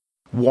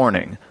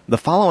Warning: the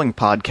following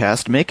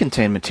podcast may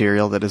contain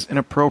material that is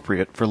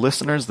inappropriate for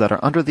listeners that are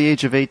under the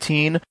age of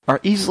 18, are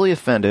easily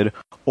offended,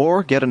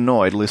 or get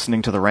annoyed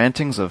listening to the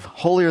rantings of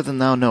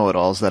holier-than-thou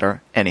know-it-alls that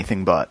are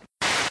anything but.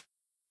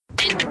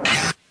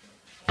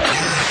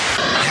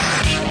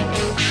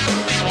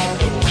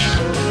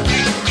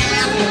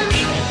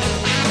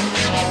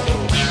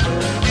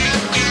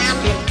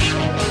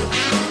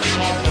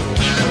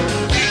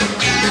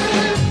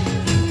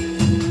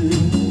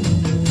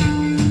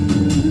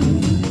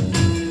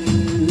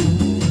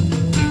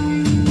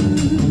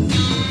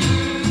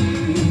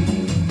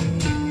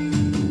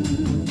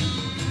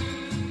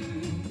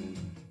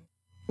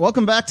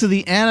 Welcome back to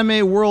the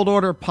Anime World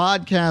Order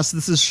podcast.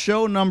 This is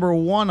show number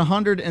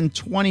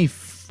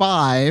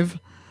 125,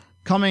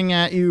 coming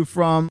at you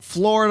from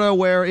Florida,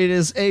 where it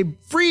is a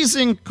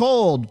freezing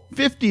cold,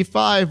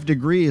 55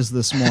 degrees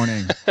this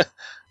morning.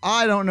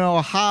 I don't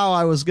know how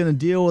I was going to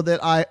deal with it.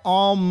 I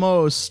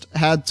almost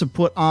had to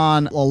put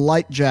on a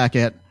light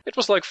jacket. It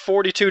was like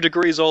 42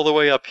 degrees all the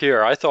way up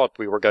here. I thought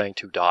we were going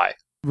to die.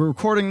 We're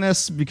recording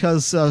this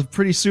because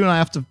pretty soon I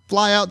have to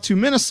fly out to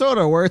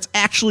Minnesota, where it's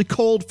actually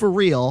cold for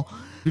real.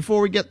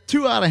 Before we get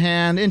too out of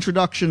hand,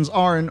 introductions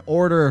are in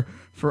order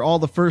for all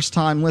the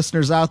first-time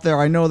listeners out there.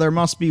 I know there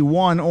must be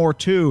one or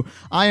two.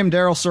 I am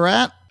Daryl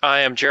Surratt.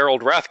 I am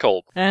Gerald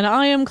Rathkolb. And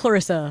I am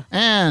Clarissa.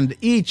 And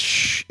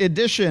each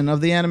edition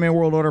of the Anime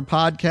World Order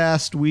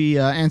podcast, we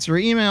answer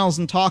emails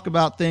and talk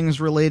about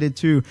things related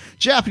to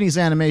Japanese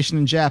animation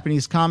and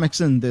Japanese comics,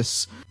 and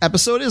this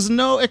episode is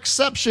no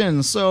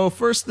exception. So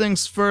first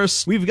things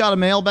first, we've got a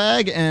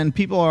mailbag, and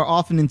people are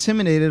often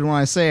intimidated when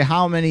I say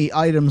how many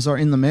items are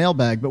in the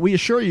mailbag, but we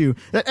assure you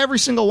that every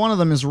single one of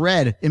them is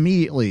read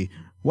immediately.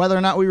 Whether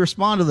or not we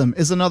respond to them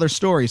is another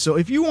story. So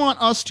if you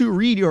want us to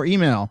read your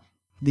email,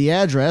 the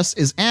address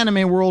is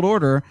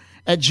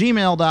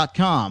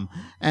animeworldorder@gmail.com.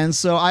 And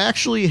so I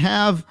actually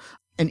have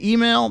an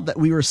email that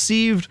we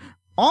received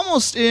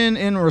almost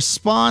in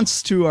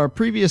response to our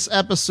previous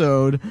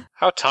episode.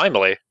 How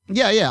timely.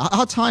 Yeah,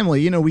 how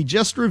timely. You know, we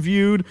just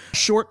reviewed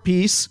Short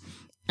Piece,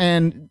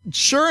 and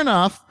sure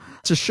enough,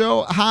 to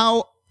show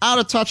how out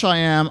of touch I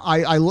am,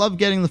 I love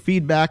getting the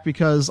feedback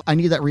because I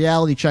need that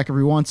reality check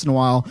every once in a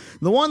while.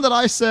 The one that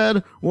I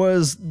said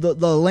was the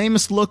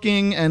lamest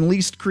looking and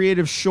least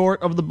creative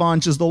short of the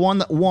bunch is the one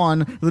that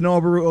won the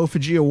Noboru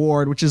Ofiji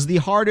Award, which is the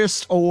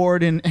hardest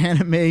award in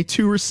anime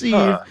to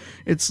receive.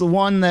 It's the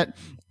one that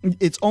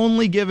it's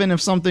only given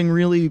if something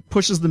really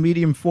pushes the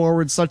medium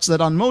forward, such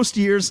that on most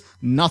years,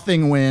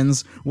 nothing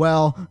wins.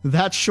 Well,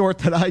 that short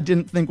that I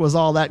didn't think was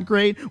all that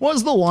great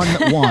was the one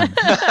that won.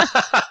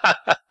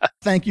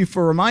 Thank you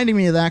for reminding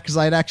me of that, because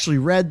I had actually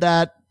read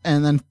that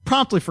and then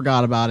promptly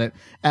forgot about it,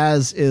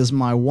 as is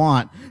my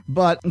wont.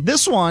 But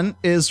this one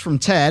is from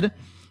Ted,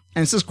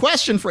 and it says,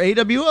 question for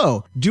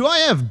AWO. Do I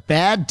have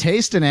bad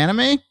taste in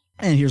anime?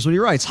 And here's what he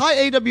writes.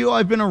 Hi, AWO.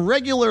 I've been a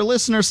regular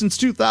listener since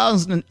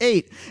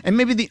 2008, and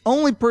maybe the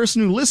only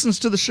person who listens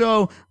to the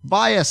show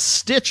via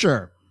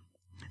Stitcher.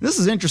 This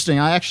is interesting.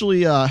 I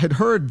actually had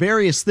heard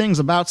various things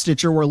about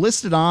Stitcher were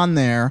listed on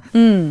there.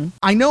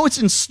 I know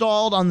it's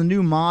installed on the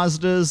new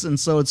Mazdas, and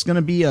so it's going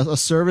to be a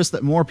service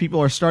that more people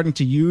are starting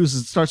to use.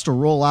 It starts to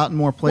roll out in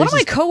more places. One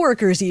of my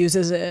coworkers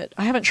uses it.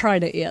 I haven't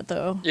tried it yet,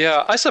 though.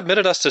 Yeah, I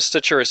submitted us to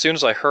Stitcher as soon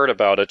as I heard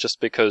about it, just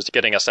because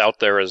getting us out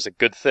there is a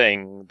good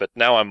thing, but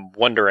now I'm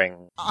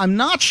wondering. I'm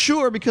not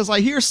sure, because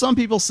I hear some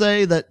people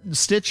say that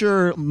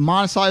Stitcher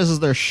monetizes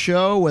their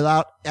show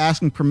without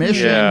asking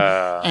permission.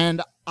 Yeah.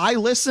 And I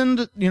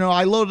listened,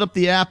 I loaded up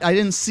the app. I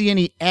didn't see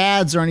any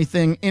ads or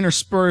anything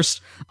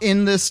interspersed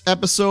in this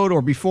episode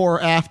or before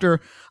or after.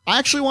 I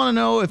actually want to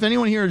know if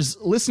anyone here is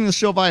listening to the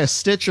show via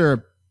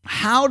Stitcher,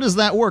 how does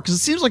that work? Because it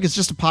seems like it's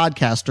just a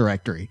podcast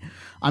directory.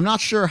 I'm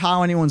not sure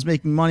how anyone's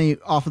making money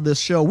off of this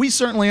show. We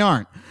certainly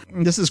aren't.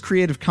 This is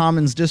Creative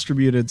Commons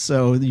distributed,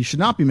 so you should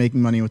not be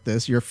making money with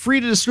this. You're free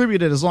to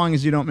distribute it as long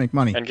as you don't make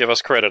money. And give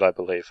us credit, I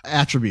believe.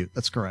 Attribute,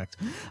 that's correct.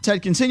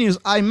 Ted continues,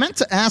 I meant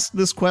to ask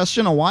this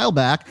question a while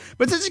back,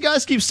 but since you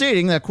guys keep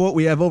stating that, quote,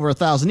 we have over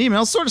 1,000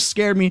 emails, sort of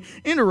scared me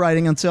into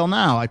writing until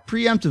now. I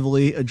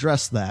preemptively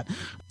addressed that.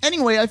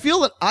 Anyway, I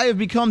feel that I have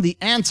become the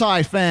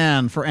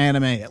anti-fan for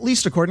anime, at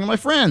least according to my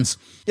friends.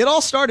 It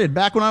all started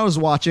back when I was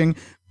watching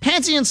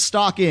Panty and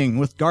Stocking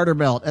with Garter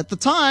Belt. At the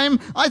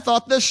time, I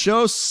thought this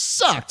show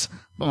sucked,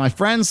 but my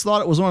friends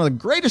thought it was one of the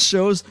greatest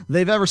shows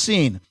they've ever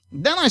seen.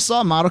 Then I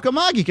saw Madoka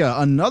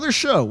Magica, another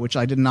show which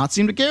I did not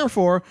seem to care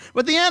for,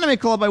 but the anime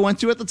club I went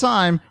to at the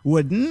time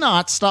would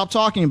not stop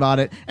talking about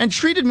it and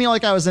treated me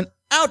like I was an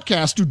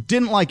outcast who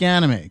didn't like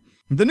anime.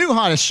 The new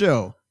hottest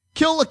show,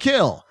 Kill la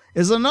Kill,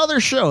 is another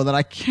show that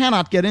I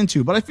cannot get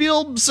into, but I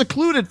feel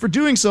secluded for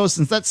doing so,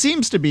 since that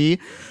seems to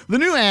be the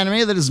new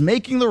anime that is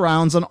making the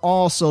rounds on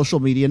all social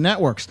media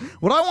networks.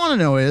 What I want to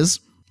know is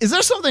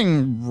there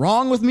something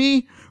wrong with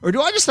me, or do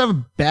I just have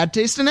a bad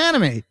taste in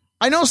anime?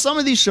 I know some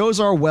of these shows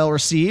are well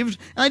received,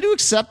 and I do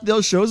accept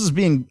those shows as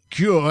being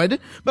good,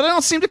 but I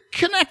don't seem to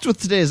connect with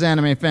today's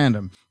anime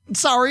fandom.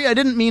 Sorry, I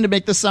didn't mean to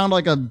make this sound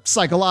like a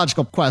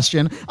psychological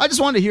question. I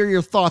just wanted to hear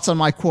your thoughts on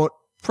my, quote,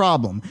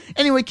 problem.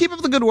 Anyway, keep up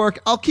the good work.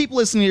 I'll keep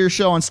listening to your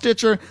show on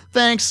Stitcher.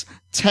 Thanks,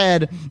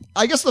 Ted.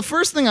 I guess the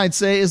first thing I'd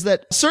say is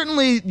that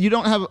certainly you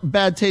don't have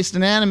bad taste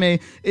in anime.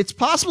 It's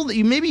possible that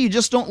you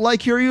just don't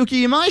like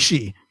Hiroyuki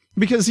Imaishi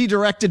because he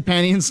directed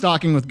Panty and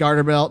Stocking with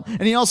Garter Belt,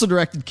 and he also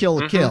directed Kill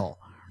la Kill.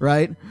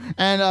 Right?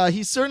 And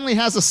he certainly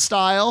has a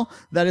style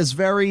that is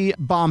very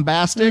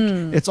bombastic.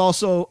 It's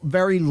also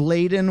very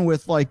laden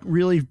with like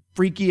really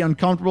freaky,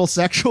 uncomfortable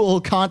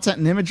sexual content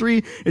and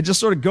imagery. It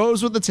just sort of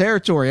goes with the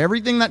territory.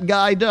 Everything that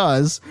guy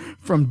does,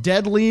 from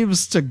Dead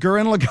Leaves to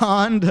Gurren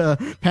Lagann to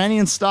Panty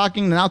and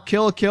Stocking to now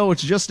Kill la Kill,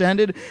 which just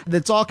ended,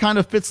 that's all kind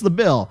of fits the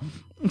bill.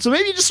 So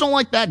maybe you just don't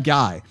like that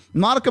guy.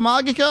 Madoka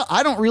Magica,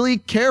 I don't really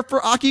care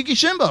for Akiyuki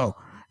Shimbo.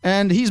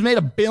 And he's made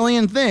a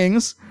billion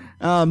things.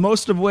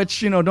 Most of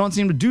which, don't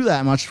seem to do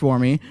that much for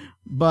me,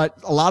 but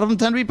a lot of them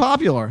tend to be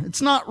popular.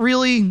 It's not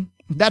really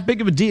that big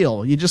of a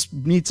deal. You just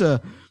need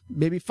to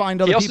maybe find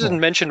other people. He also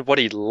didn't mention what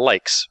he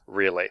likes,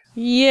 really.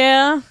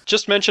 Yeah.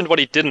 Just mentioned what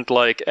he didn't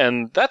like,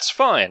 and that's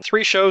fine.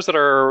 3 shows that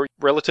are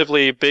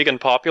relatively big and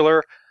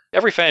popular,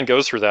 every fan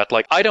goes through that.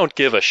 Like, I don't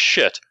give a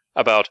shit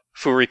about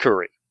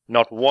Furikuri.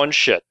 Not one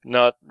shit.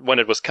 Not when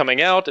it was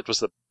coming out, it was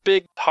the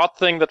big hot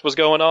thing that was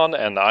going on,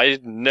 and I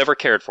never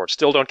cared for it.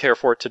 Still don't care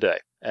for it today.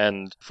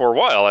 And for a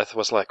while, I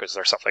was like, is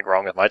there something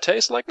wrong with my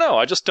taste? Like, no,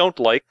 I just don't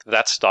like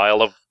that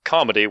style of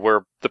comedy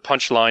where the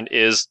punchline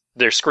is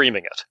they're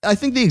screaming it. I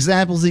think the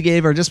examples he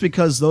gave are just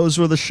because those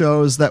were the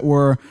shows that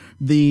were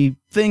the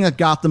thing that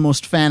got the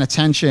most fan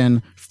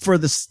attention for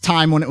this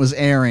time when it was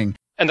airing.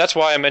 And that's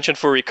why I mentioned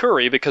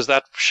Furikuri, because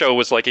that show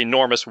was like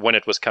enormous when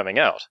it was coming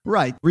out.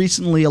 Right.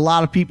 Recently, a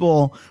lot of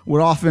people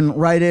would often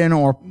write in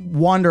or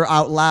wonder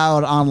out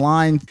loud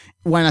online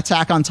when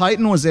Attack on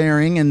Titan was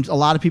airing, and a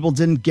lot of people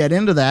didn't get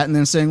into that, and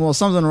then saying, well,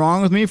 something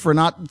wrong with me for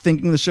not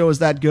thinking the show is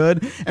that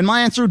good? And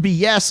my answer would be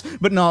yes,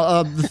 but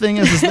no, the thing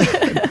is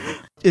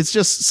that it's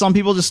just some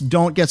people just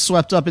don't get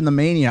swept up in the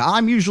mania.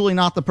 I'm usually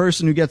not the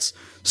person who gets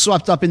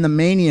swept up in the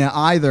mania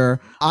either.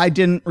 I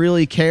didn't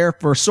really care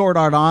for Sword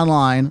Art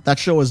Online. That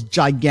show was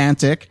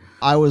gigantic.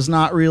 I was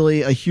not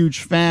really a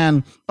huge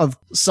fan of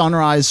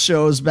Sunrise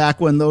shows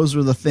back when those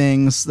were the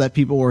things that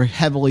people were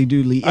heavily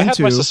duly into. I had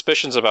my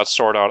suspicions about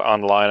Sword Art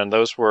Online, and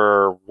those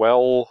were,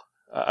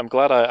 I'm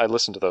glad I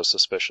listened to those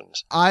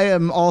suspicions. I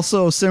am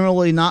also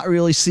similarly not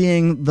really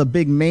seeing the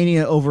big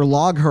mania over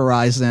Log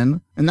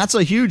Horizon, and that's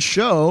a huge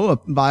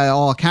show by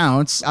all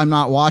accounts. I'm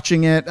not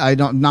watching it.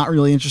 Not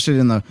really interested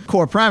in the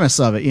core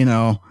premise of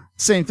it,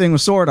 Same thing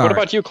with Sword Art. What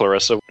about you,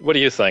 Clarissa? What do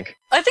you think?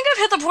 I think I've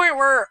hit the point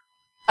where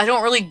I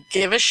don't really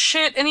give a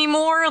shit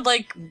anymore.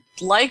 Like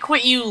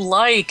what you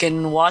like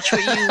and watch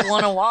what you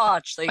want to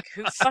watch. Like,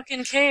 who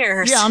fucking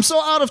cares? Yeah, I'm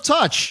so out of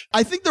touch.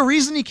 I think the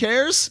reason he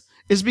cares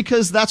is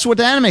because that's what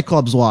Anime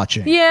Club's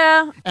watching.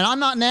 Yeah. And I'm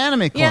not an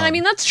Anime Club. Yeah, I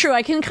mean, that's true.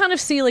 I can kind of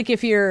see, like,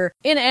 if you're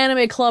in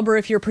Anime Club or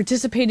if you're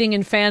participating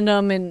in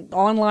fandom and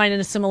online in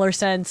a similar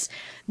sense,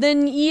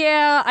 then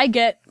yeah, I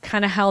get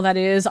kind of how that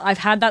is. I've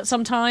had that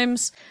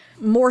sometimes.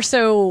 More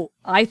so,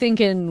 I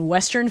think in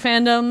Western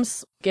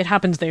fandoms, it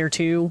happens there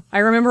too. I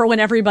remember when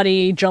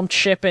everybody jumped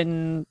ship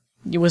and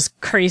it was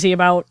crazy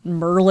about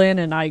Merlin,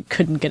 and I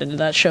couldn't get into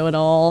that show at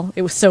all.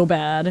 It was so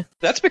bad.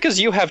 That's because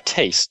you have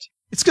taste.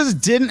 It's because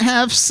it didn't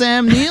have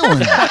Sam Neill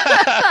in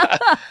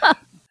it.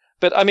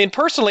 But I mean,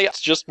 personally, it's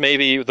just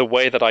maybe the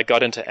way that I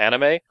got into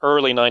anime,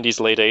 early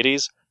 90s, late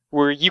 80s,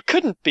 where you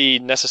couldn't be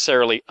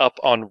necessarily up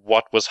on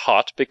what was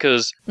hot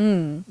because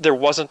there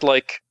wasn't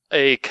like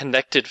a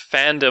connected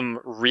fandom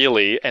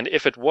really, and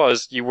if it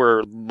was, you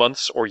were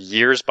months or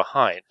years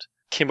behind.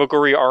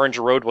 Kimoguri Orange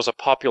Road was a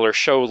popular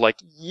show like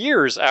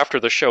years after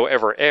the show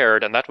ever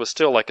aired, and that was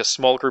still like a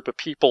small group of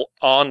people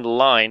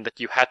online that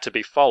you had to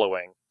be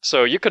following.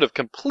 So you could have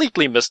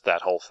completely missed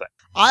that whole thing.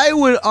 I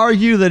would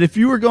argue that if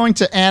you were going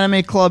to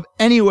Anime Club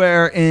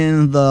anywhere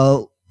in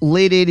the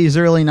late 80s,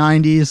 early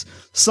 90s,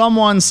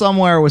 someone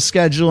somewhere was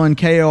scheduling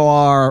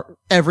KOR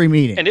every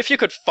meeting. And if you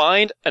could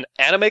find an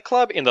anime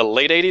club in the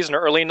late 80s and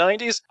early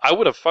 90s, I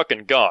would have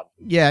fucking gone.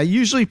 Yeah,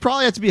 usually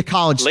probably have to be a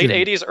college late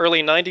student. 80s,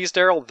 early 90s,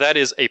 Daryl, that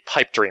is a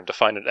pipe dream to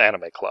find an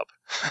anime club.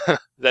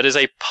 That is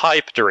a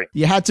pipe dream.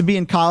 You had to be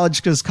in college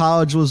because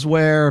college was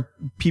where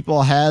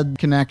people had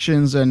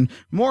connections and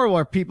more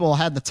where people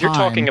had the time. You're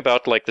talking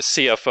about like the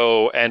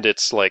CFO and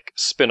its like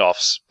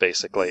spin-offs,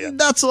 basically.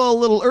 That's a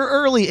little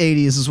early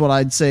 80s is what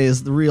I'd say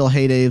is the real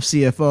heyday of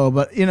CFO.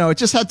 But, it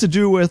just had to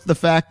do with the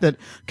fact that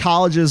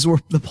colleges were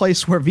the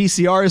place where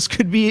VCRs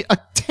could be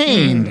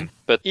attained.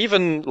 But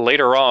even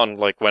later on,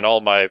 like when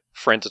all my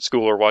friends at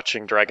school were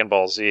watching Dragon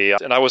Ball Z,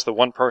 and I was the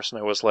one person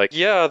who was like,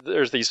 yeah,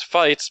 there's these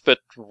fights, but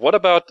what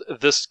about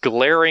this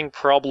glaring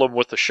problem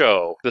with the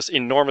show? This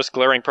enormous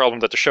glaring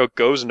problem that the show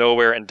goes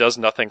nowhere and does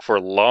nothing for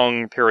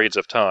long periods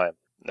of time.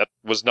 That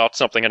was not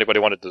something anybody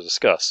wanted to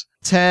discuss.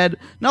 Ted,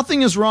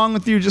 nothing is wrong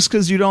with you just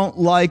because you don't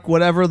like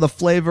whatever the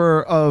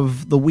flavor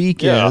of the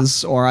week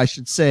is, or I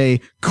should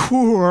say,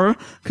 core,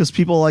 because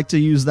people like to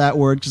use that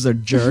word because they're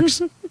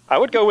jerks. I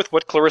would go with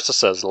what Clarissa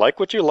says. Like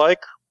what you like,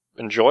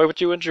 enjoy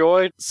what you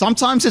enjoy.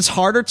 Sometimes it's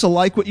harder to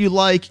like what you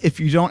like if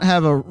you don't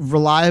have a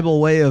reliable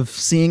way of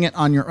seeing it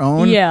on your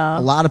own. Yeah.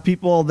 A lot of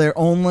people, their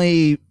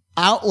only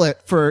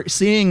outlet for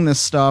seeing this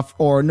stuff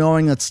or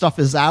knowing that stuff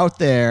is out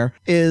there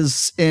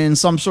is in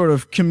some sort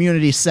of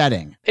community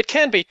setting. It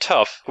can be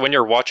tough when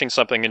you're watching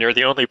something and you're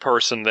the only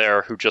person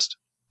there who just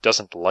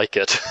doesn't like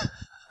it.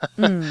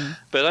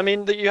 But I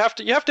mean, you have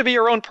to be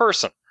your own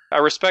person. I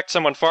respect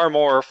someone far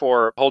more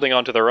for holding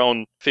on to their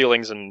own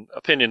feelings and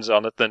opinions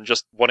on it than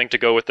just wanting to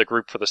go with the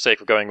group for the sake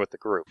of going with the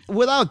group.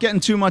 Without getting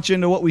too much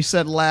into what we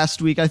said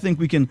last week, I think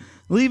we can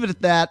leave it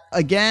at that.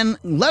 Again,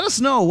 let us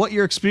know what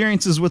your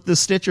experiences with this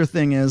Stitcher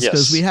thing is,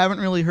 because we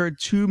haven't really heard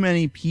too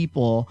many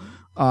people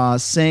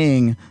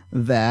saying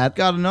that.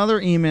 Got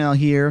another email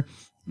here.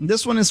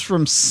 This one is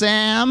from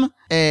Sam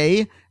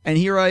A., and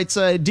he writes,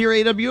 Dear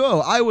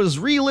AWO, I was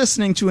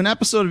re-listening to an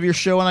episode of your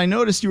show and I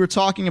noticed you were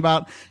talking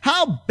about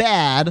how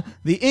bad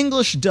the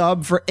English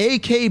dub for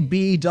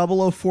AKB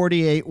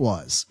 0048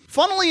 was.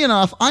 Funnily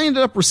enough, I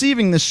ended up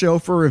receiving this show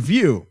for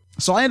review.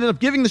 So I ended up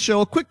giving the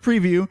show a quick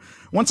preview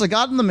once I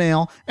got in the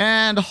mail,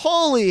 and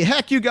holy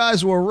heck, you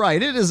guys were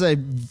right. It is a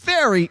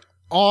very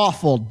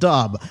awful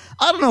dub.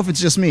 I don't know if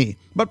it's just me,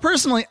 but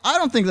personally, I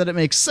don't think that it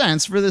makes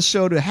sense for this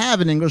show to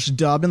have an English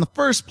dub in the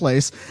first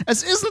place,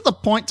 as isn't the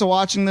point to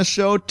watching this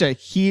show to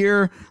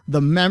hear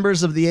the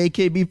members of the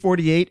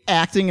AKB48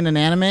 acting in an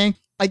anime?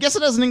 I guess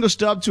it has an English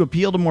dub to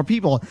appeal to more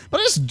people,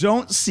 but I just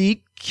don't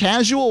see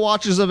casual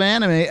watchers of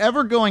anime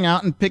ever going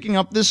out and picking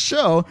up this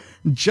show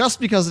just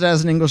because it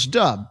has an English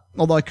dub,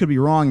 although I could be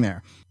wrong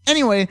there.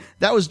 Anyway,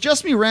 that was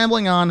just me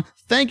rambling on.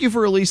 Thank you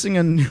for releasing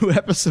a new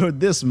episode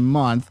this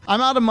month.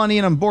 I'm out of money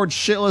and I'm bored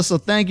shitless, so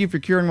thank you for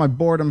curing my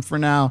boredom for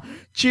now.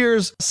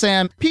 Cheers,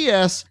 Sam.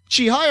 P.S.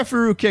 Chihaya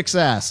Furu kicks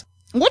ass.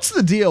 What's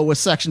the deal with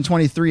Section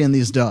 23 in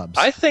these dubs?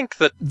 I think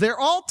that they're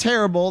all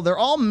terrible. They're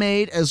all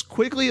made as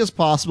quickly as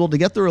possible to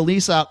get the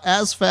release out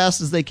as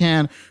fast as they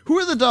can. Who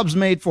are the dubs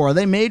made for? Are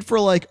they made for,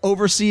 like,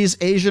 overseas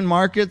Asian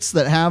markets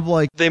that have,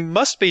 like... They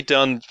must be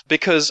done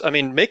because, I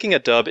mean, making a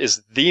dub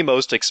is the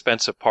most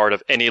expensive part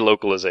of any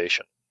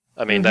localization.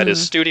 I mean, that is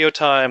studio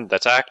time,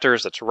 that's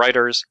actors, that's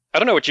writers. I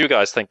don't know what you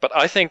guys think, but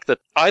I think that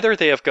either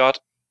they have got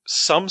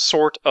some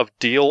sort of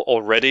deal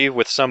already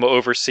with some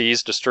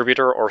overseas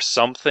distributor or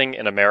something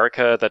in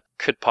America that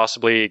could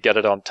possibly get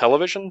it on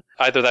television.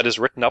 Either that is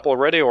written up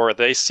already or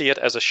they see it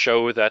as a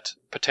show that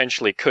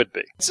potentially could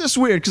be. It's just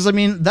weird because, I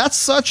mean, that's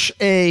such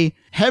a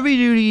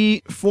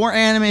heavy-duty, for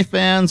anime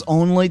fans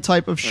only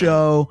type of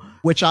show,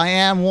 which I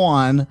am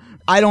one.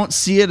 I don't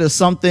see it as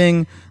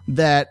something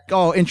that,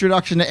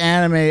 introduction to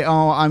anime,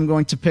 I'm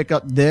going to pick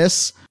up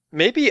this.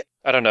 Maybe,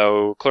 I don't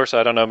know, Clarissa,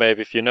 I don't know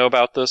maybe if you know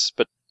about this,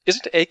 but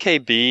isn't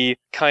AKB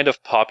kind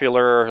of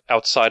popular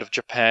outside of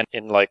Japan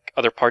in, like,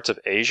 other parts of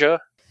Asia?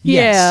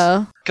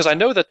 Yeah. Because I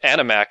know that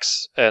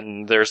Animax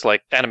and there's,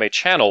 like, anime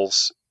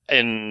channels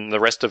in the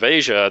rest of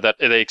Asia that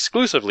they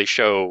exclusively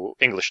show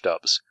English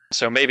dubs.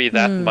 So maybe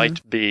that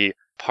might be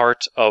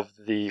part of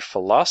the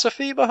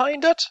philosophy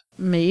behind it?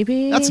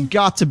 Maybe. That's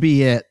got to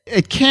be it.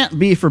 It can't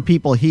be for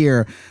people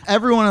here.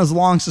 Everyone has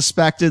long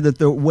suspected that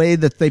the way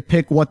that they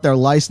pick what they're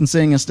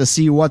licensing is to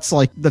see what's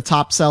like the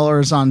top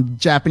sellers on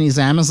Japanese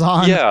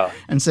Amazon. Yeah.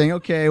 And saying,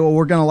 okay, well,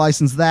 we're going to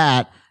license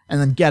that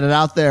and then get it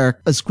out there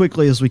as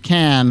quickly as we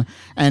can.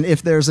 And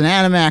if there's an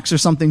Animax or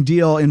something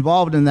deal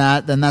involved in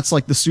that, then that's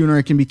like the sooner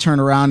it can be turned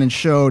around and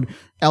showed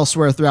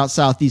elsewhere throughout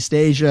Southeast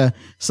Asia,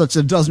 such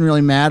that it doesn't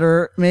really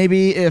matter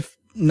maybe if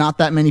not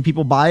that many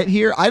people buy it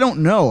here. I don't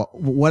know.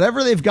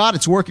 Whatever they've got,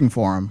 it's working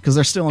for them because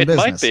they're still in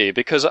business. It might be,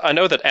 because I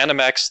know that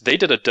Animax, they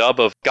did a dub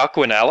of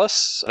Gaku and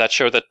Alice, that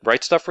show that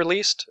Right Stuff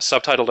released,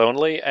 subtitled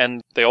only,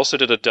 and they also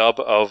did a dub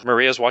of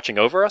Maria's Watching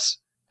Over Us,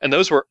 and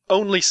those were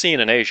only seen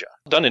in Asia.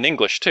 Done in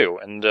English, too,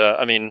 and,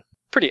 I mean,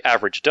 pretty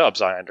average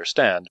dubs, I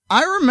understand.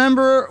 I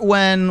remember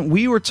when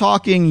we were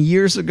talking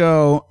years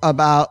ago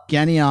about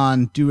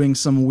Genyon doing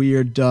some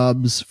weird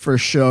dubs for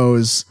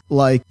shows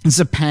like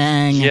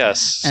Zapang.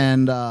 Yes.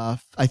 And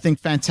I think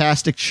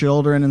Fantastic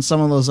Children and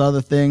some of those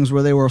other things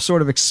where they were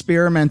sort of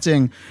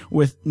experimenting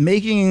with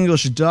making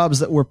English dubs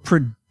that were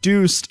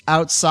produced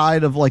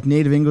outside of like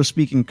native English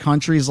speaking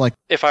countries. Like,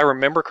 if I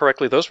remember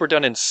correctly, those were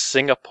done in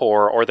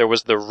Singapore, or there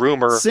was the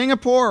rumor...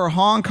 Singapore or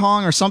Hong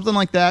Kong or something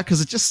like that,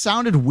 because it just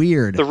sounded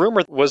weird. The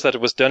rumor was that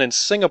it was done in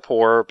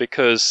Singapore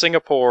because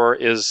Singapore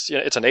is,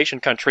 it's an Asian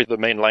country, the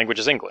main language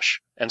is English.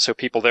 And so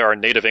people there are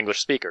native English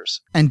speakers.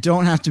 And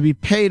don't have to be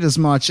paid as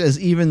much as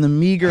even the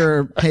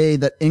meager pay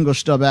that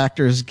English dub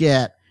actors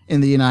get in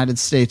the United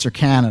States or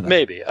Canada.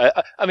 Maybe.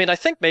 I mean, I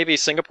think maybe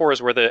Singapore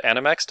is where the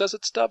Animax does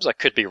its dubs. I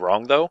could be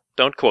wrong, though.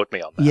 Don't quote me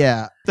on that.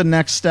 Yeah. The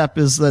next step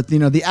is that, the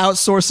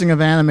outsourcing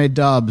of anime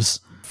dubs.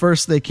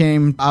 First they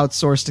came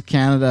outsourced to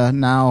Canada.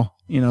 Now,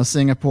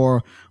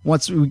 Singapore.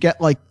 Once we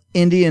get like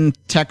Indian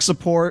tech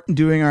support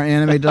doing our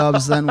anime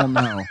dubs, then we'll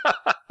know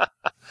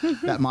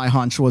that my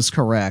hunch was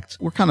correct.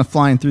 We're kind of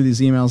flying through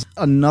these emails.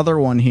 Another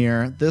one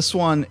here. This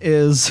one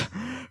is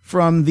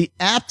from the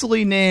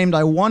aptly named,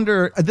 I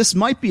wonder, this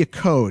might be a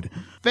code,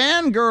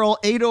 Fangirl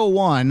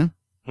 801.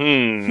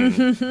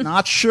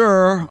 Not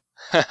sure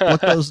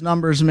what those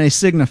numbers may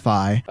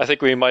signify. I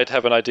think we might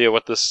have an idea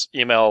what this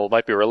email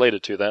might be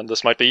related to then.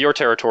 This might be your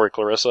territory,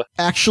 Clarissa.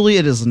 Actually,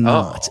 it is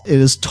not. Oh. It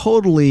is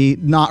totally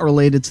not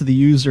related to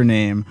the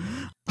username.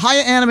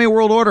 Hiya Anime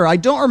World Order. I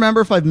don't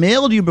remember if I've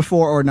mailed you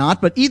before or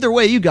not, but either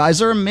way, you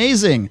guys are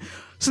amazing.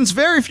 Since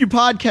very few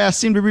podcasts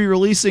seem to be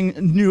releasing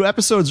new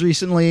episodes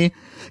recently,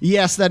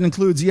 yes, that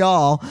includes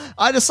y'all,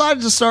 I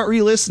decided to start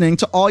re-listening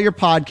to all your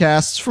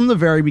podcasts from the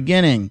very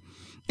beginning.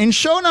 In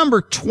show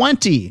number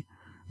 20,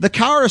 the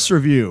Karis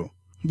review,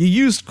 you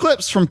used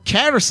clips from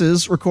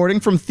Karis's recording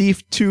from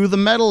Thief 2 The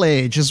Metal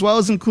Age, as well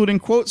as including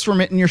quotes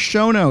from it in your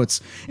show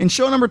notes. In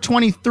show number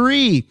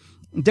 23,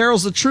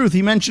 Daryl's the Truth,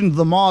 he mentioned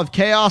the Maw of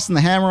Chaos and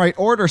the Hammerite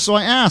Order, so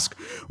I ask,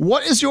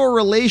 what is your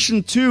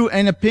relation to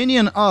and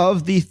opinion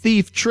of the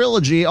Thief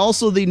trilogy,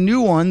 also the new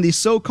one, the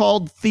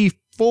so-called Thief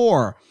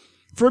 4?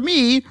 For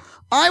me,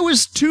 I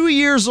was 2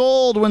 years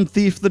old when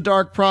Thief the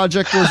Dark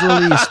Project was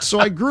released, so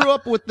I grew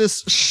up with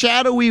this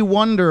shadowy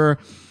wonder.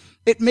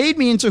 It made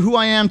me into who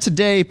I am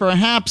today,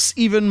 perhaps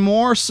even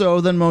more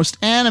so than most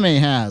anime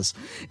has.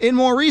 In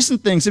more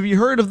recent things, have you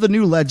heard of the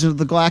new Legend of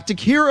the Galactic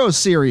Heroes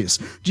series?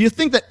 Do you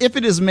think that if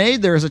it is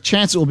made, there is a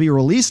chance it will be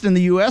released in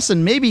the US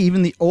and maybe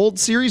even the old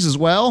series as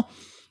well?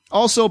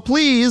 Also,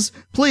 please,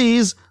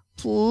 please,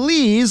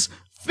 please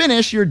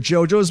finish your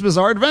JoJo's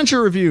Bizarre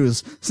Adventure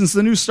reviews, since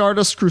the new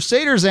Stardust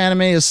Crusaders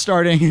anime is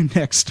starting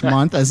next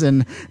month, as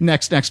in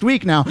next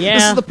week now. Yeah.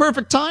 This is the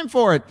perfect time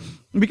for it,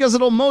 because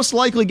it'll most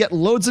likely get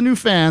loads of new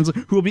fans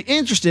who will be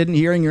interested in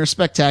hearing your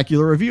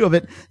spectacular review of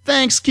it.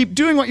 Thanks. Keep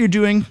doing what you're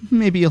doing,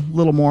 maybe a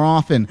little more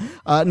often.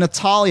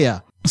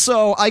 Natalia.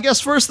 So I guess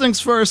first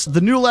things first,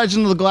 the new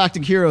Legend of the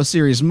Galactic Hero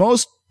series,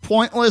 most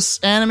pointless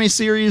anime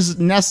series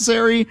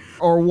necessary,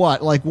 or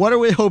what? Like, what are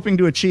we hoping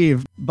to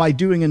achieve by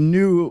doing a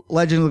new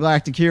Legend of the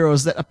Galactic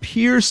Heroes that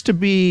appears to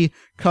be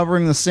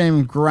covering the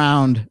same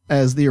ground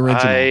as the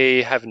original?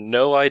 I have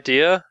no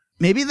idea.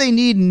 Maybe they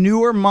need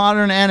newer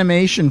modern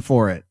animation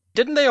for it.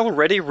 Didn't they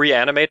already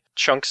reanimate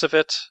chunks of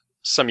it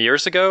some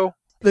years ago?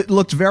 It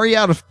looked very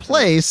out of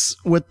place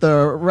with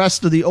the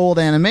rest of the old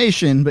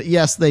animation, but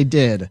yes, they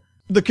did.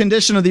 The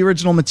condition of the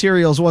original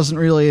materials wasn't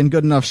really in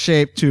good enough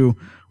shape to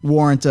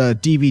warrant a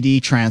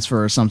DVD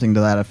transfer or something to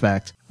that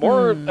effect.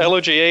 More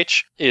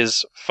LOGH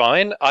is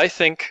fine. I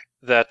think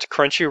that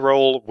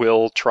Crunchyroll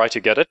will try to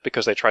get it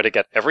because they try to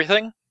get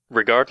everything,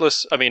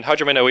 regardless. I mean,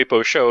 Hajime no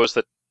Ippo shows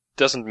that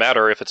doesn't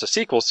matter if it's a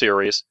sequel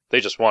series, they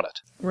just want it.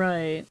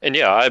 Right. And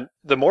yeah,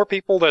 the more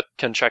people that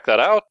can check that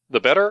out, the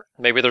better.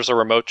 Maybe there's a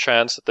remote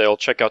chance that they'll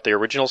check out the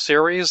original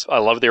series. I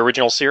love the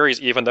original series,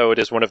 even though it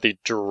is one of the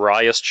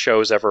driest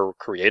shows ever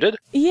created.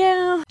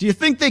 Yeah. Do you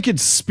think they could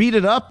speed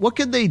it up? What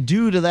could they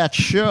do to that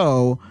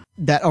show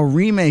that a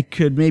remake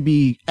could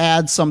maybe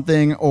add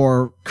something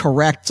or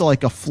correct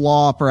like a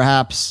flaw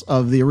perhaps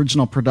of the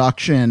original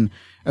production,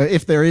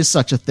 if there is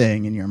such a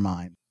thing in your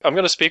mind? I'm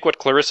going to speak what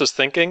Clarissa's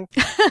thinking.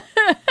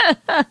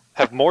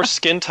 Have more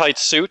skin-tight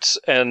suits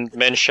and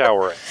men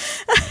showering.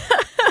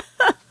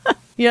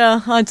 Yeah,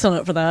 I'd sign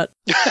up for that.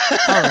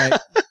 All right.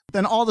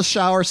 Then all the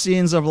shower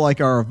scenes of like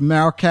our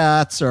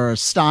Meerkats or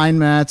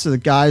Steinmetz or the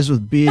guys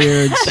with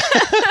beards.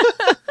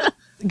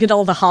 Get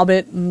all the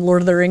Hobbit and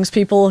Lord of the Rings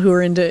people who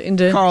are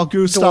into Carl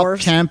Gustav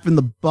dwarves. Kemp in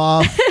the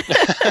buff.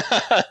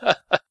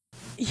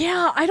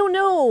 Yeah, I don't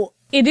know.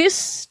 It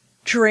is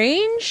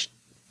strange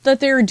that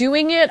they're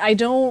doing it. I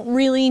don't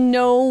really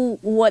know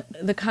what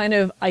the kind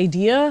of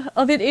idea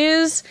of it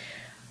is.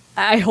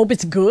 I hope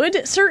it's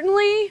good,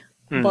 certainly,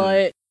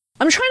 but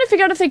I'm trying to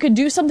figure out if they could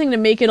do something to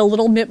make it a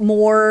little bit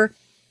more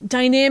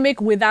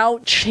dynamic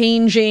without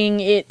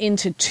changing it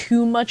into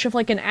too much of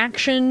like an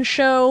action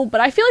show. But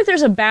I feel like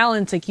there's a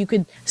balance. Like you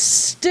could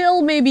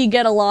still maybe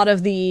get a lot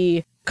of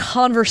the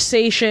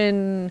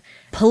conversation,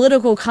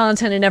 political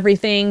content and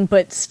everything,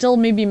 but still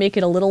maybe make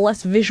it a little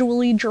less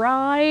visually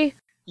dry.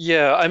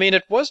 Yeah, I mean,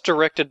 it was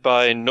directed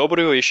by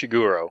Noboru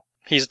Ishiguro.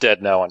 He's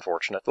dead now,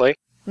 unfortunately.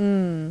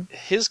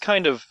 His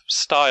kind of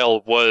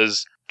style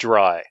was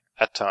dry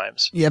at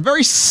times. Yeah,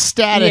 very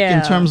static in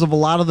Yeah. terms of a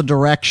lot of the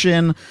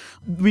direction.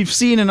 We've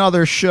seen in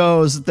other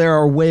shows that there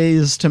are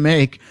ways to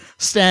make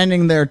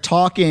standing there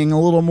talking a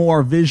little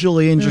more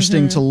visually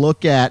interesting to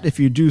look at if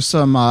you do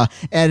some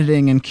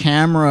editing and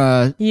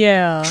camera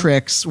Yeah.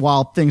 tricks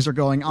while things are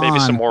going on. Maybe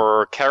some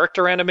more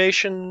character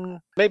animation.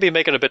 Maybe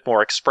make it a bit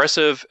more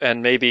expressive,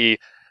 and maybe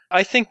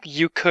I think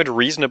you could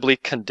reasonably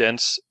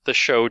condense the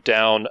show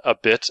down a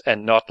bit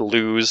and not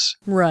lose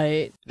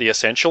Right. the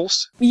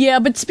essentials. Yeah,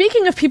 but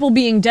speaking of people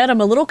being dead,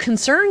 I'm a little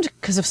concerned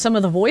because of some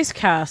of the voice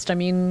cast. I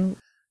mean,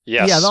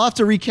 Yes. Yeah, they'll have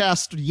to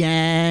recast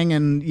Yang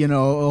and,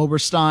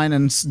 Oberstein,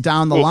 and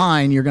down the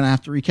line, you're going to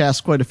have to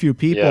recast quite a few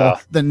people. Yeah.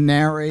 The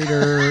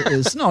narrator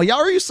is... No,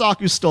 Yaru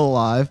Yusaku's still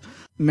alive.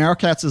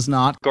 Meerkats is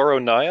not. Goro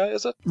Naya,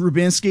 is it?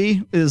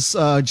 Rubinsky is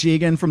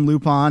Jigen from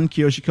Lupin,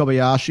 Kiyoshi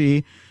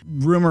Kobayashi.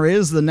 Rumor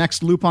is the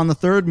next Lupin the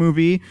Third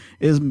movie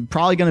is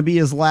probably going to be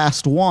his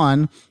last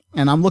one,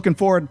 and I'm looking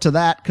forward to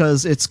that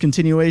because it's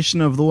continuation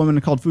of The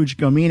Woman Called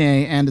Fujiko Mine,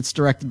 and it's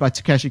directed by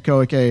Takeshi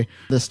Koike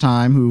this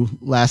time, who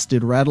last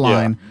did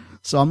Redline.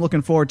 So I'm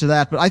looking forward to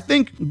that. But I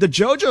think the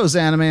JoJo's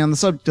anime on the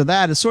subject of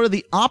that is sort of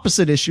the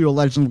opposite issue of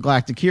Legend of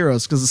Galactic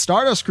Heroes, because the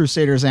Stardust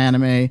Crusaders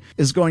anime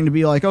is going to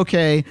be like,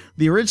 okay,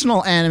 the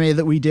original anime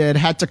that we did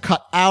had to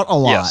cut out a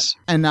lot. Yes.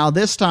 And now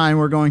this time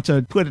we're going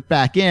to put it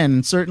back in.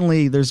 And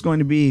certainly there's going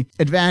to be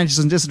advantages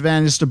and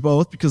disadvantages to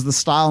both, because the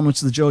style in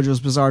which the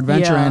JoJo's Bizarre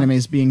Adventure anime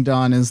is being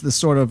done is this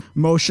sort of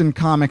motion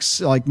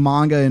comics, like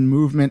manga and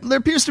movement. There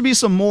appears to be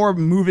some more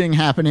moving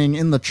happening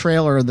in the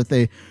trailer that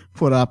they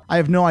put up. I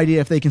have no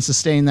idea if they can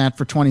sustain that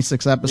for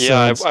 26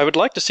 episodes. Yeah, I would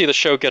like to see the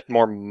show get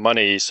more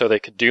money so they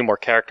could do more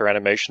character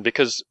animation,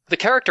 because the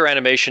character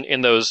animation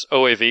in those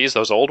OAVs,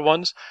 those old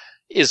ones,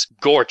 is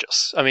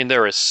gorgeous. I mean,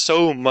 there is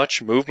so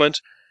much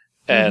movement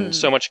and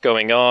so much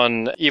going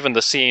on. Even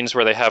the scenes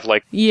where they have,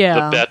 like,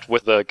 the bet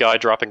with the guy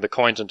dropping the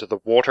coins into the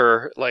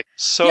water, like,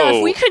 so... Yeah,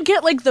 if we could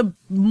get, like, the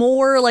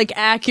more, like,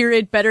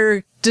 accurate,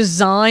 better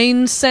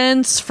design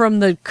sense from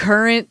the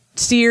current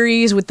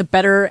series with the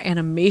better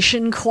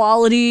animation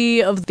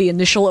quality of the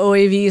initial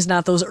OAVs,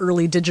 not those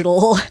early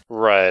digital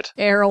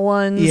era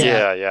ones.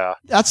 Yeah.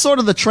 That's sort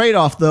of the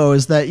trade-off, though,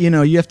 is that,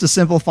 you have to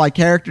simplify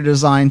character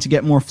design to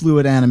get more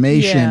fluid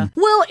animation. Yeah.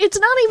 Well, it's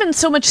not even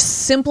so much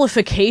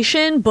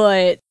simplification,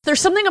 but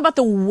there's something about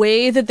the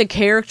way that the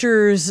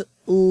characters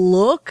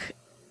look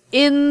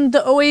in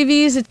the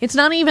OAVs. It's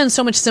not even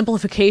so much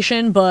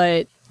simplification,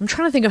 but I'm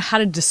trying to think of how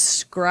to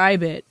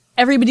describe it.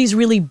 Everybody's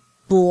really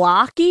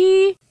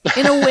blocky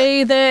in a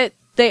way that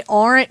they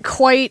aren't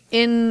quite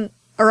in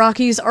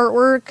Araki's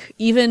artwork,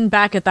 even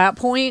back at that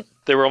point.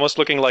 They were almost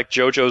looking like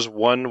JoJo's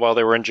 1 while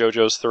they were in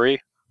JoJo's 3.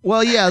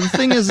 Well, yeah, the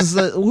thing is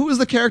that who was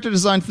the character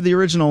design for the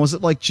original? Was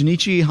it like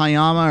Junichi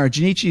Hayama or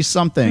Junichi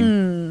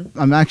something?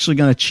 I'm actually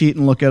going to cheat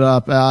and look it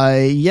up.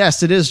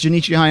 Yes, it is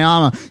Junichi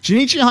Hayama.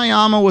 Junichi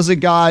Hayama was a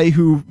guy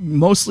who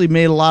mostly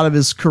made a lot of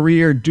his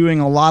career doing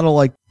a lot of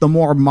like the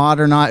more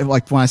modern,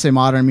 like when I say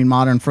modern, I mean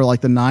modern for like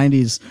the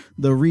 90s,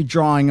 the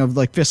redrawing of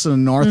like Fist of the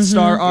North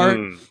Star art.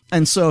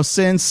 And so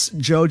since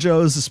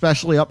JoJo's,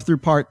 especially up through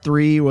part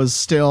 3, was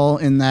still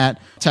in that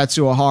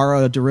Tetsuo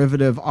Hara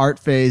derivative art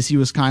phase, he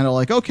was kind of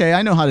like, okay,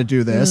 I know how to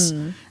do this.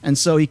 And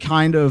so he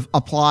kind of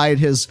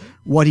applied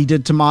what he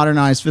did to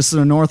modernize Fist of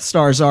the North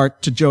Star's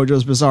art to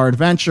JoJo's Bizarre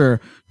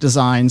Adventure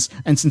designs.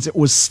 And since it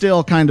was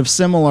still kind of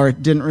similar,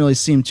 it didn't really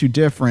seem too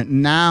different.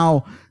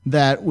 Now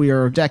that we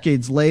are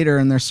decades later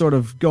and they're sort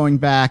of going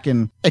back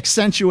and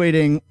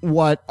accentuating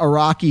what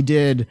Araki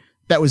did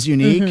that was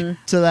unique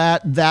to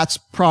that. That's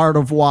part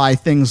of why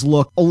things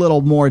look a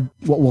little more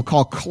what we'll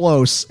call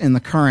close in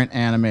the current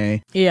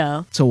anime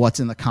to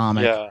what's in the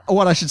comic.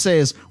 What I should say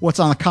is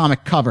what's on the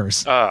comic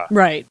covers.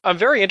 Right. I'm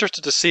very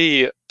interested to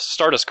see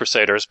Stardust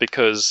Crusaders,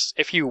 because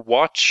if you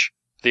watch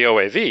the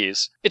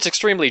OAVs, it's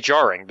extremely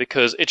jarring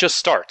because it just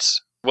starts.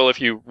 Well,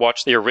 if you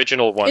watch the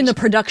original ones... In the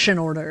production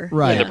order.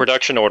 Right. In the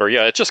production order,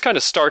 yeah. It just kind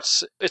of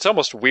starts... It's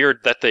almost weird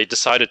that they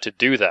decided to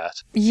do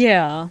that.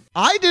 Yeah.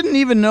 I didn't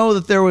even know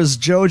that there was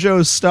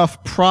JoJo's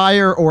stuff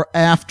prior or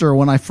after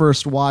when I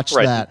first watched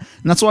that.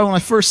 And that's why when I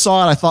first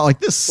saw it, I thought, like,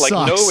 this sucks.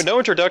 Like, no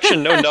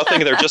introduction, no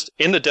nothing. They're just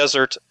in the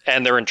desert,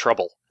 and they're in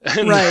trouble.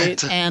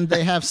 Right. And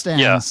they have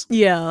stands.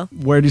 Yeah.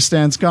 Where do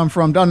stands come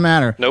from? Doesn't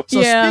matter. Nope.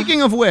 So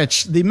speaking of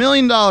which, the $1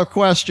 million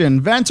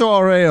question, Vento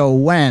Aureo,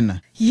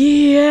 when?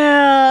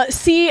 Yeah.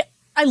 See,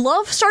 I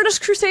love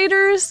Stardust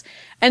Crusaders,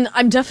 and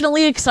I'm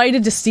definitely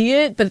excited to see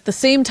it, but at the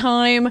same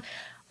time,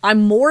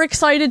 I'm more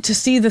excited to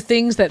see the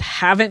things that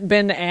haven't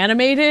been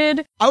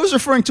animated. I was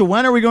referring to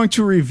when are we going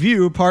to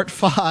review part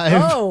 5?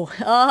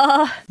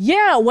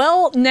 Yeah,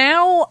 well,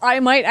 now I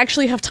might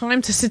actually have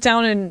time to sit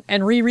down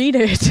and reread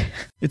it.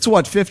 It's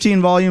what,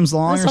 15 volumes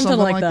long or something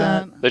like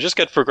that? They just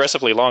get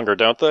progressively longer,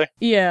 don't they?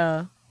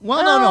 Yeah.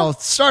 Well, no.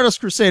 Stardust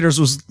Crusaders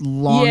was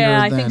longer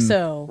Yeah, I than... think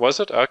so. Was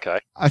it? Okay.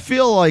 I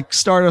feel like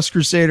Stardust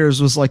Crusaders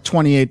was like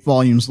 28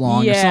 volumes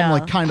long or some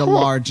like kind of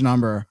large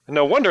number.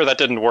 No wonder that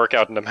didn't work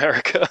out in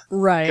America.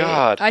 Right.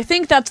 God. I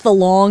think that's the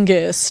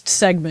longest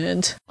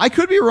segment. I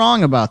could be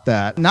wrong about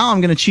that. Now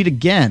I'm going to cheat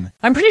again.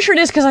 I'm pretty sure it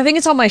is because I think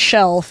it's on my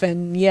shelf,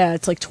 and yeah,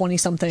 it's like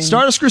 20-something.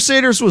 Stardust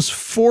Crusaders was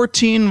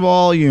 14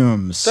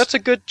 volumes. That's a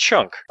good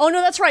chunk. Oh,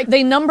 no, that's right.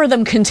 They number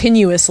them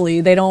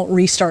continuously. They don't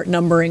restart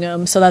numbering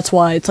them, so that's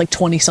why it's like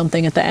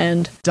 20-something at the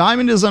end.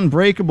 Diamond is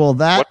Unbreakable.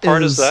 What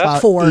part is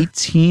that? 4.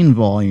 18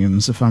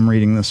 volumes, if I'm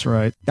reading this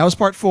right. That was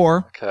part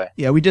 4. Okay.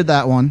 Yeah, we did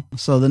that one.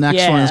 So the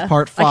next one is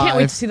part 5. I can't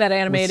wait to see that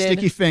animated. With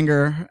Sticky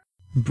Finger,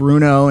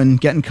 Bruno,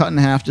 and getting cut in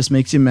half just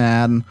makes you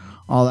mad and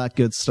all that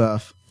good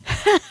stuff.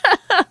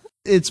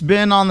 It's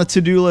been on the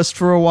to-do list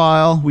for a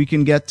while. We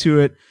can get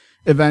to it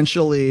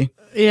eventually.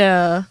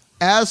 Yeah.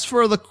 As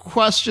for the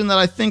question that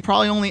I think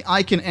probably only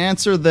I can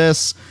answer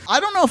this, I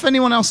don't know if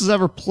anyone else has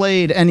ever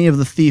played any of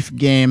the Thief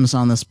games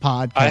on this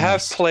podcast. I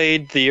have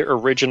played the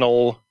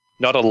original,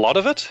 not a lot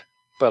of it,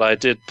 but I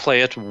did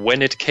play it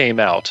when it came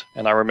out,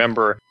 and I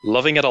remember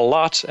loving it a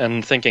lot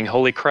and thinking,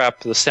 holy crap,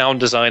 the sound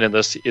design in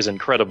this is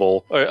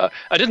incredible. I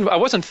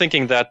wasn't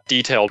thinking that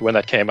detailed when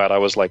that came out. I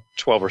was like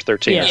 12 or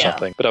 13 or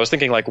something, but I was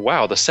thinking like,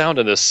 wow, the sound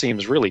in this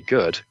seems really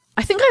good.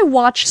 I think I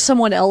watched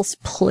someone else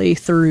play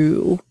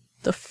through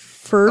the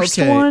first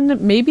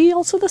one, maybe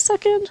also the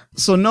second.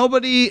 So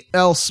nobody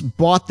else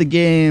bought the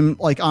game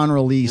like on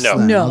release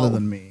then, other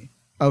than me.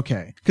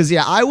 Okay. Because,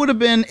 yeah, I would have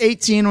been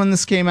 18 when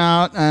this came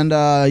out,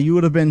 and you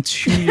would have been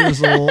 2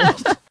 years old.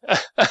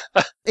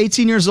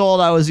 18 years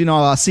old, I was,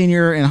 a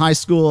senior in high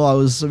school. I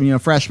was, a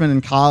freshman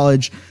in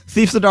college.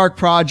 Thief of the Dark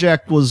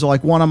Project was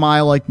like one of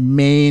my like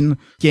main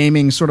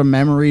gaming sort of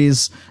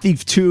memories.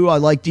 Thief 2, I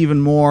liked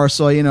even more.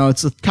 So,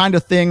 it's the kind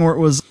of thing where it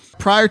was.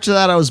 Prior to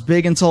that, I was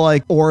big into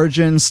like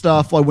Origin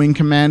stuff, like Wing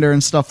Commander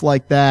and stuff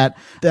like that.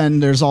 Then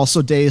there's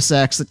also Deus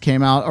Ex that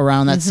came out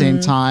around that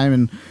same time.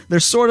 And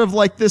there's sort of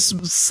like this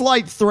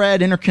slight thread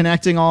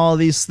interconnecting all of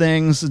these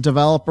things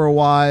developer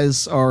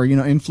wise or,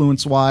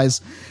 influence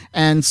wise.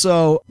 And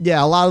so,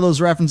 yeah, a lot of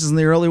those references in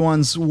the early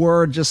ones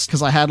were just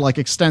because I had like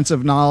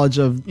extensive knowledge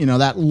of,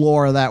 that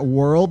lore of that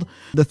world.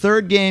 The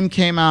third game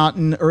came out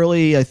in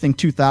early, I think,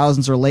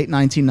 2000s or late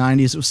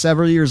 1990s. It was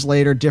several years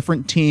later,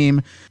 different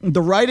team.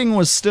 The writing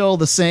was still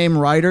the same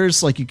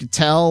writers. Like you could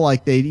tell,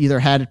 like they either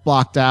had it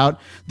blocked out.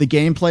 The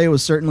gameplay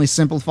was certainly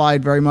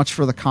simplified very much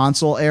for the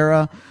console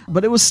era,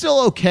 but it was still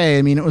okay.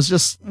 I mean, it was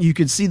just, you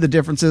could see the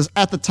differences.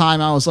 At the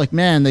time, I was like,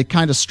 man, they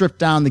kind of stripped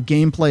down the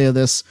gameplay of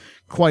this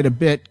quite a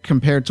bit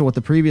compared to what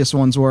the previous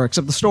ones were,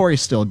 except the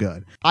story's still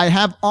good. I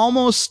have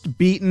almost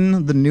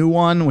beaten the new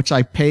one, which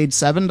I paid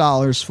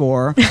 $7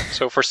 for.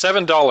 So for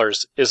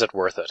 $7, is it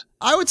worth it?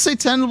 I would say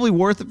tentatively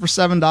worth it for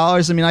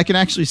 $7. I mean, I can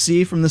actually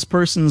see from this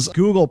person's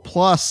Google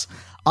Plus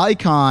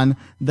icon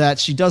that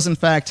she does in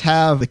fact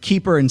have the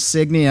Keeper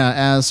insignia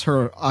as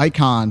her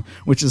icon,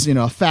 which is,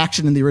 a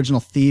faction in the original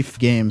Thief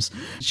games.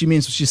 She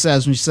means what she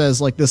says when she says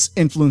like this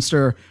influenced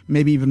her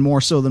maybe even more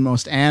so than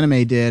most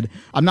anime did.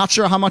 I'm not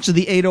sure how much of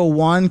the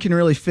 801 can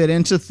really fit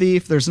into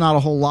Thief. There's not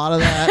a whole lot of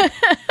that.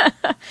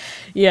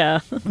 Yeah.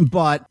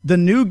 But the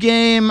new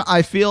game,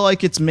 I feel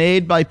like it's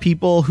made by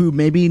people who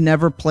maybe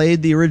never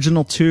played the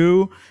original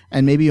 2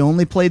 and maybe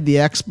only played the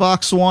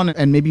Xbox one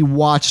and maybe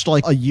watched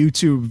like a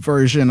YouTube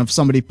version of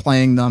somebody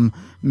playing them,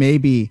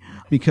 maybe.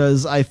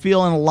 Because I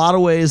feel in a lot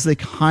of ways they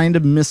kind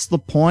of missed the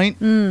point.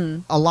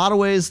 A lot of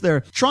ways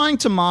they're trying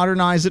to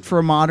modernize it for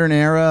a modern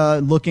era,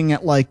 looking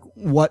at like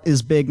what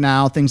is big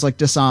now, things like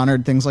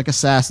Dishonored, things like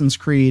Assassin's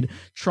Creed,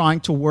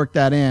 trying to work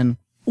that in.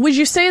 Would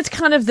you say it's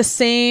kind of the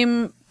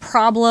same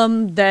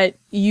problem that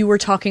you were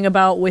talking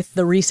about with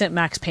the recent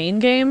Max Payne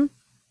game?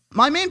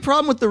 My main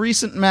problem with the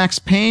recent Max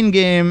Payne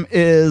game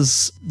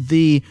is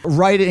the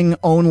writing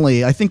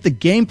only. I think the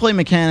gameplay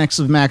mechanics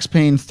of Max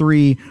Payne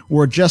 3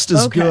 were just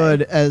as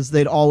good as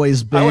they'd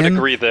always been. I would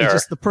agree there. It's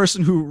just the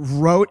person who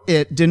wrote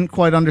it didn't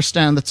quite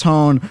understand the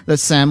tone that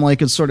Sam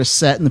Lake had sort of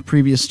set in the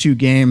previous 2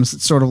 games.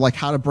 It's sort of like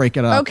how to break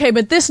it up. Okay,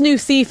 but this new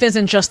Thief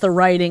isn't just the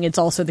writing, it's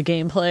also the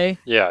gameplay.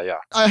 Yeah.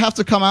 I have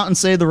to come out and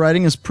say the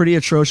writing is pretty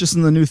atrocious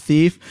in the new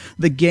Thief.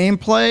 The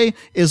gameplay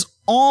is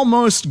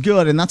almost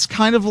good, and that's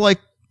kind of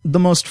like the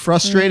most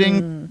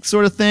frustrating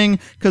sort of thing,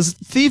 because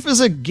Thief is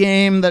a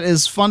game that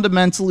is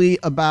fundamentally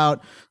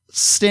about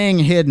staying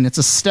hidden. It's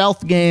a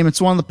stealth game. It's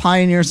one of the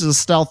pioneers of the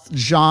stealth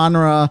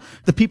genre.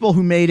 The people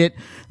who made it,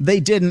 they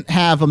didn't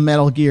have a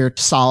Metal Gear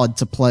Solid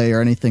to play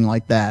or anything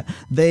like that.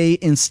 They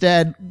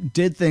instead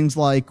did things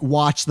like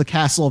watch the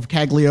Castle of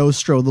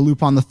Cagliostro, the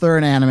Lupin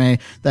III anime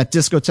that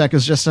Discotek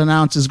has just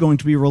announced is going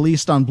to be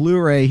released on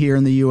Blu-ray here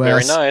in the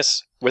US. Very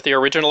nice. With the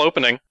original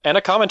opening and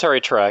a commentary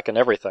track and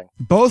everything.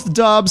 Both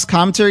dubs,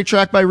 commentary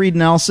track by Reed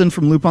Nelson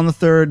from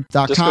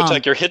LuponTheThird.com.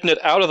 Discotek, you're hitting it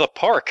out of the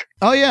park.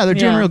 Oh yeah, they're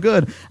doing real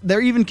good. They're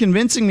even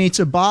convincing me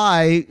to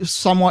buy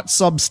somewhat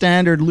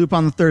substandard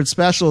Lupin the Third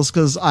specials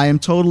because I am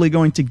totally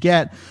going to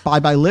get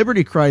Bye Bye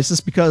Liberty Crisis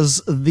because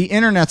the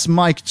internet's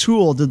Mike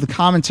Toole did the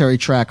commentary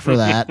track for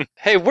that.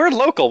 Hey, we're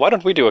local. Why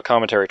don't we do a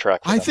commentary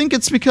track for I them? think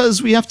it's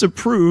because we have to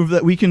prove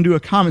that we can do a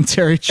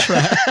commentary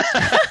track.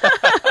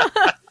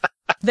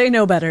 They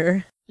know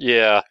better.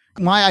 Yeah.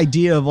 My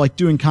idea of like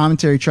doing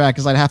commentary track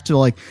is I'd have to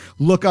like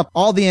look up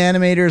all the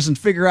animators and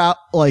figure out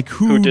like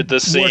who did the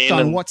scene worked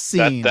on what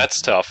scene.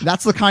 That's tough.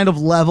 That's the kind of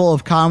level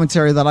of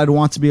commentary that I'd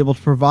want to be able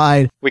to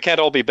provide. We can't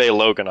all be Bay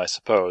Logan, I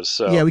suppose.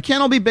 So. Yeah, we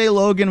can't all be Bay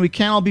Logan. We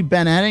can't all be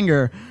Ben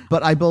Ettinger.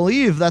 But I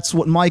believe that's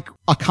what Mike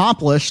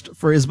accomplished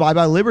for his Bye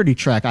Bye Liberty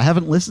track. I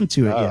haven't listened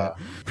to it yet.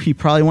 He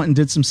probably went and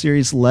did some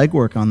serious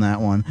legwork on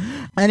that one.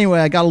 Anyway,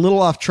 I got a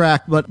little off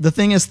track, but the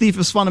thing is, Thief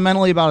is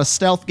fundamentally about a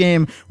stealth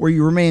game where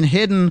you remain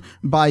hidden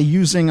by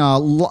using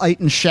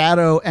light and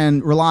shadow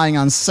and relying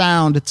on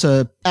sound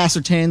to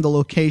ascertain the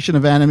location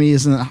of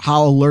enemies and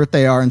how alert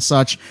they are and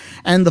such.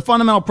 And the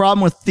fundamental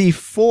problem with Thief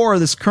 4,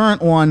 this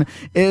current one,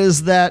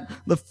 is that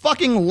the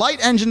fucking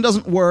light engine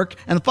doesn't work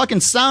and the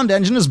fucking sound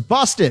engine is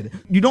busted.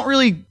 You don't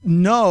really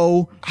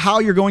know how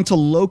you're going to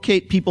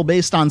locate people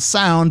based on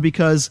sound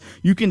because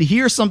you can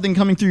hear something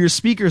coming through your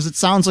speakers that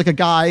sounds like a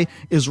guy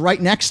is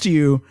right next to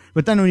you,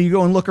 But then when you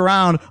go and look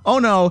around, oh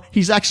no,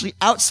 he's actually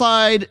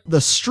outside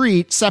the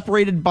street,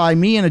 separated by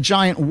me and a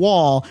giant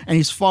wall, and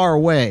he's far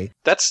away.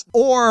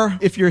 Or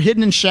if you're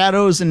hidden in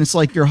shadows and it's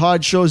like your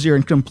HUD shows you're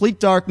in complete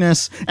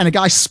darkness and a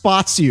guy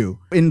spots you.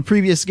 In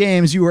previous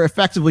games, you were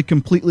effectively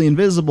completely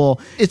invisible.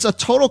 It's a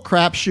total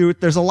crapshoot.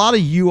 There's a lot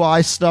of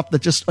UI stuff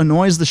that just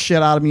annoys the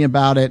shit out of me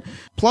about it.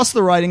 Plus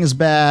the writing is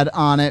bad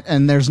on it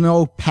and there's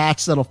no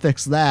patch that'll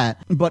fix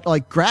that. But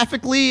like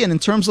graphically and in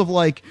terms of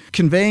like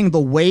conveying the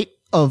weight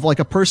of like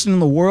a person in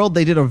the world,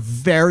 they did a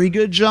very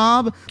good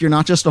job. You're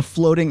not just a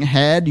floating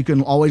head. You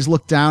can always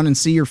look down and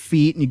see your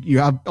feet, and you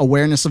have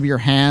awareness of your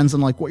hands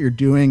and like what you're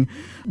doing.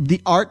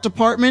 The art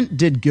department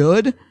did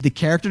good. The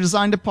character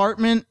design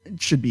department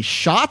should be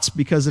shot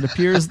because it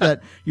appears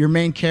that your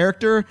main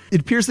character, it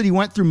appears that he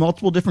went through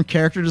multiple different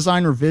character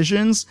design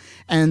revisions,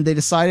 and they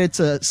decided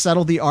to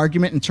settle the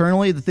argument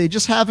internally that they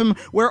just have him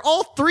wear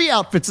all 3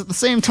 outfits at the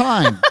same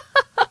time.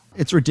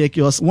 It's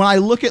ridiculous. When I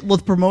look at the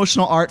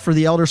promotional art for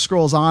The Elder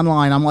Scrolls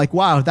Online, I'm like,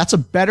 wow, that's a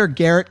better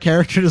Garrett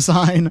character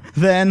design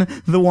than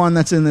the one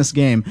that's in this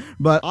game.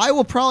 But I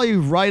will probably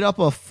write up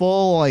a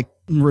full, like,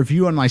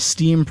 review on my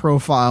Steam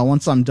profile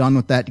once I'm done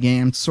with that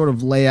game to sort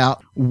of lay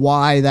out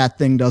why that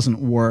thing doesn't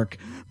work.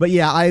 But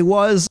yeah, I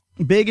was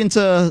big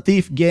into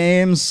Thief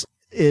games.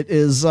 It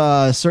is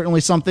certainly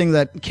something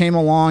that came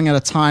along at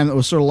a time that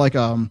was sort of like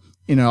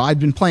I'd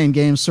been playing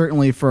games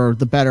certainly for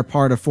the better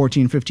part of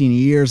 14, 15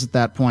 years at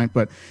that point,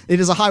 but it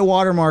is a high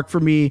watermark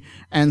for me.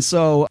 And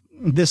so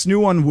this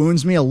new one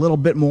wounds me a little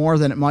bit more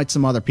than it might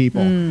some other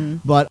people,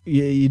 but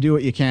you do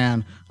what you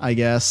can, I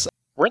guess.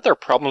 Weren't there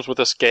problems with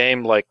this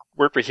game? Like,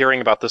 weren't we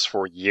hearing about this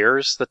for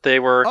years that they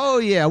were? Oh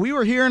yeah, we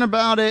were hearing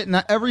about it.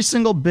 And every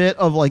single bit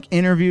of like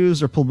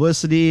interviews or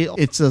publicity,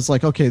 it says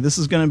like, okay, this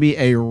is going to be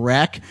a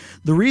wreck.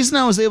 The reason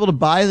I was able to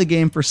buy the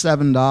game for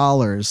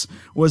 $7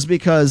 was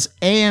because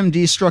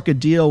AMD struck a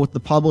deal with the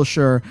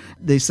publisher.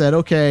 They said,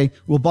 okay,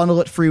 we'll bundle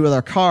it free with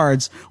our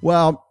cards.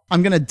 Well,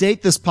 I'm going to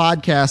date this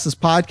podcast. This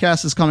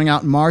podcast is coming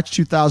out in March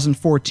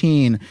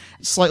 2014.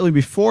 Slightly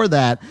before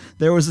that,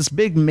 there was this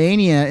big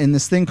mania in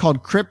this thing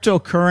called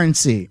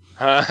cryptocurrency.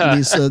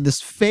 This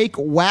fake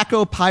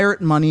wacko pirate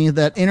money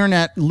that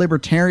internet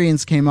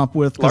libertarians came up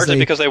with. Largely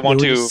because they want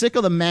to... sick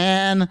of the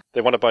man.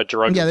 They want to buy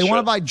drugs. Yeah, they want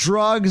to buy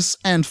drugs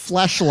and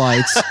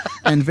fleshlights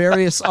and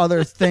various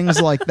other things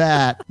like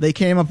that. They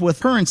came up with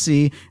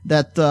currency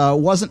that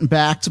wasn't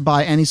backed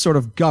by any sort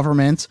of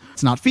government.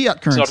 It's not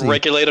fiat currency. It's not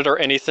regulated or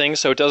anything,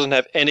 so it doesn't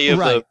have any of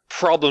the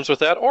problems with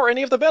that or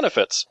any of the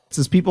benefits.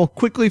 As people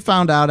quickly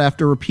found out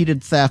after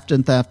repeated theft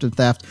and theft and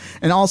theft.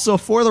 And also,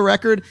 for the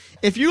record,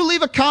 if you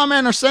leave a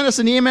comment or send us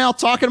an email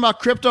talking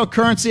about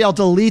cryptocurrency, I'll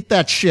delete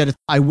that shit.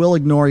 I will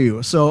ignore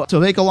you. So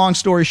to make a long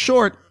story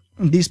short,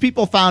 these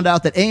people found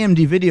out that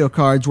AMD video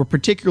cards were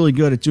particularly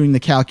good at doing the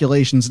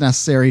calculations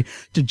necessary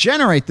to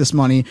generate this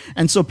money.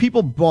 And so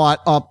people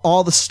bought up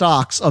all the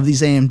stocks of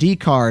these AMD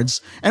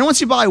cards. And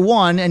once you buy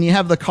one and you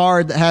have the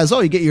card that has,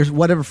 you get your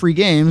whatever free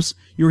games,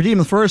 you redeem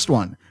the first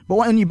one. But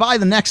when you buy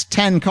the next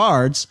 10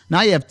 cards,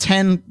 now you have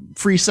 10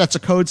 free sets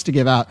of codes to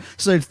give out.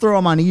 So they'd throw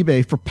them on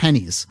eBay for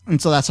pennies. And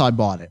so that's how I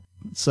bought it.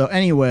 So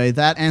anyway,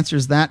 that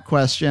answers that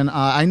question.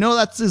 I know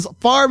that is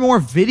far more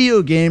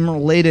video game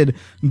related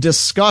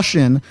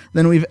discussion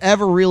than we've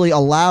ever really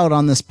allowed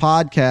on this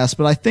podcast,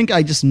 but I think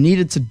I just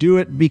needed to do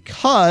it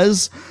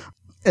because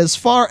as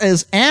far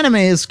as anime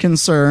is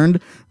concerned,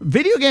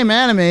 video game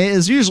anime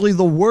is usually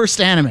the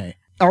worst anime.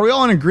 Are we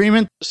all in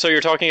agreement? So you're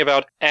talking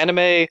about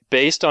anime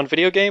based on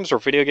video games or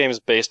video games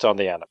based on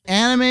the anime?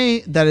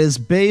 Anime that is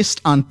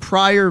based on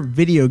prior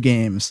video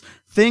games.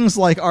 Things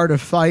like Art of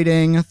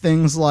Fighting,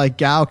 things like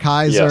Gao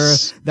Kaiser,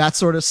 that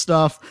sort of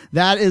stuff.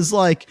 That is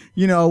like,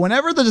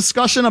 whenever the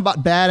discussion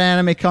about bad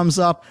anime comes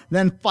up,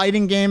 then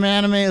fighting game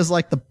anime is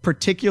like the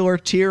particular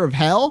tier of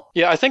hell.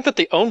 Yeah, I think that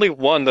the only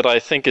one that I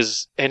think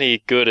is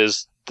any good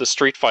is the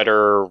Street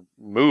Fighter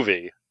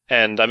movie.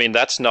 And, I mean,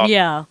 that's not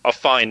a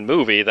fine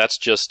movie. That's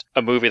just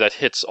a movie that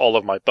hits all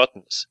of my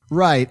buttons.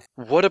 Right.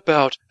 What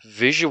about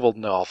visual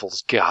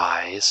novels,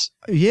 guys?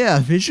 Yeah,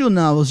 visual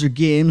novels are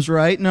games,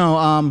 right?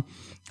 No,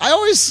 I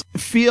always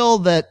feel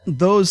that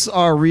those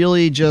are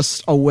really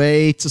just a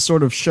way to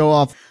sort of show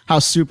off how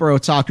super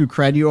otaku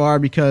cred you are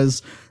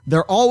because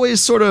they're always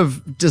sort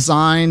of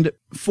designed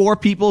for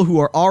people who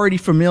are already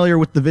familiar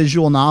with the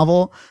visual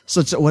novel,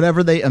 such that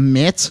whatever they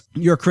omit,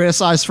 you're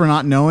criticized for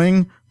not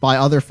knowing by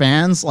other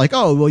fans. Like,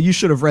 oh, well, you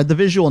should have read the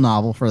visual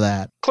novel for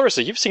that.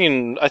 Clarissa, you've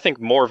seen, I think,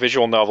 more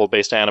visual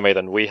novel-based anime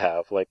than we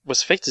have. Like,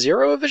 was Fate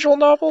Zero a visual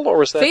novel, or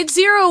was that... Fate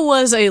Zero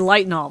was a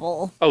light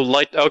novel. Oh,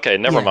 light... Okay,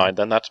 never mind,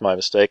 then that's my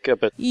mistake.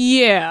 But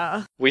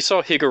yeah. We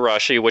saw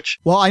Higurashi, which...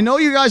 Well, I know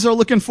you guys are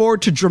looking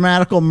forward to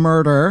Dramatical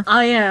Murder.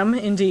 I am,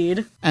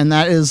 indeed. And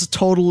that is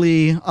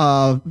totally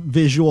a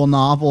visual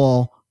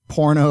novel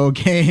porno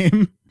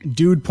game.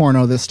 Dude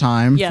porno this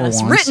time. Yes,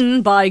 for once.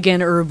 written by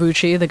Gen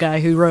Urobuchi, the guy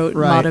who wrote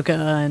Madoka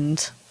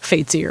and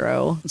Fate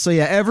Zero. So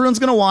yeah, everyone's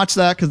going to watch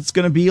that because it's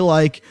going to be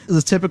like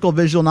the typical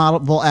visual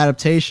novel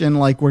adaptation.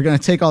 Like, we're going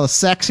to take all the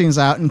sex scenes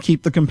out and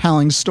keep the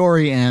compelling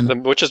story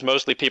in. Which is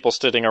mostly people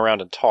sitting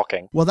around and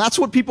talking. Well, that's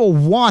what people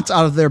want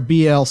out of their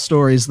BL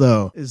stories,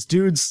 though, is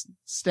dudes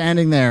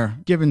standing there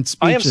giving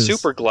speeches. I am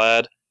super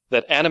glad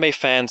that anime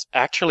fans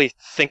actually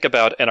think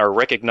about and are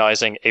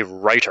recognizing a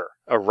writer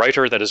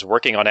that is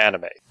working on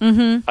anime.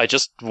 Mm-hmm. I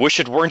just wish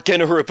it weren't Gen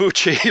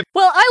Urobuchi.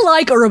 Well, I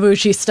like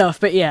Urobuchi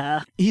stuff, but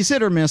yeah. He's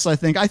hit or miss, I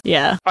think.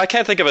 Yeah. I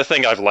can't think of a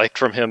thing I've liked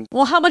from him.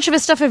 Well, how much of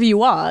his stuff have you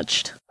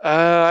watched?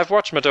 I've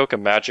watched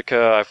Madoka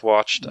Magica. I've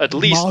watched at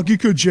least...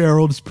 Magica,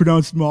 Gerald. It's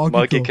pronounced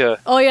Magica. Magica.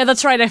 Oh yeah,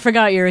 that's right. I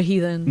forgot you're a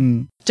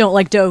heathen. Don't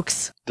like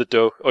dokes.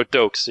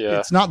 Dokes, yeah.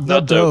 It's not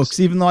the Dokes,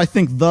 even though I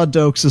think the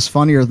Dokes is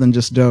funnier than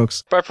just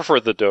Dokes. But I prefer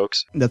the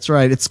Dokes. That's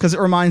right. It's because it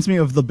reminds me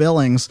of the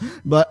Billings.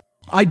 But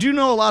I do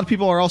know a lot of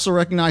people are also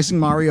recognizing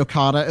Mari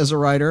Okada as a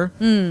writer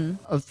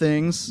of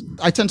things.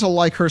 I tend to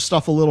like her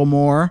stuff a little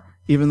more,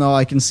 even though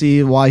I can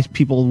see why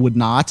people would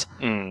not.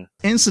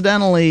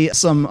 Incidentally,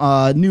 some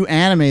new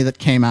anime that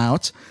came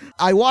out.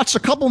 I watched a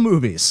couple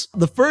movies.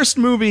 The first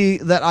movie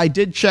that I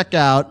did check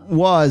out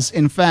was,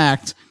 in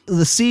fact,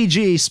 the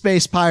CG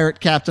Space Pirate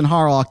Captain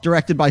Harlock,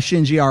 directed by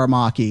Shinji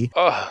Aramaki.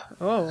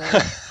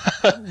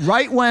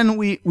 Right when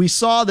we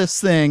saw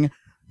this thing,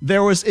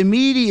 there was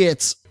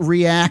immediate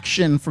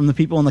reaction from the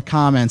people in the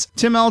comments.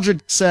 Tim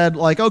Eldred said,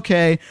 like,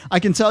 okay, I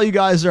can tell you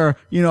guys are,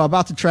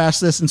 about to trash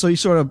this. And so he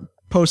sort of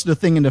posted a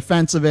thing in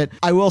defense of it.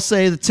 I will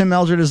say that Tim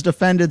Eldred has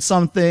defended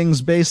some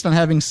things based on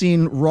having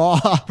seen raw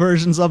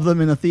versions of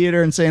them in a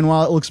theater and saying,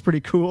 well, it looks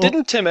pretty cool.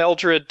 Didn't Tim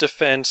Eldred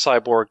defend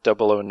Cyborg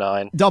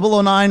 009?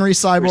 009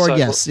 Re-Cyborg,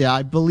 yes. Yeah,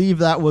 I believe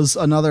that was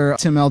another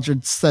Tim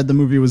Eldred said the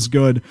movie was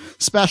good.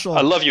 Special.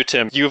 I love you,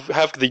 Tim. You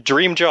have the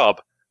dream job.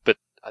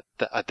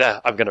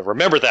 I'm going to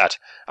remember that.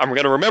 I'm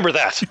going to remember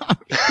that. I'm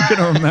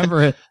going to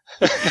remember it.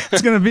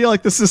 It's going to be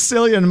like the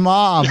Sicilian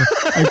Mob,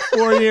 like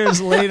 4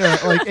 years later,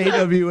 like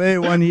AWA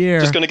 1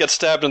 year. Just going to get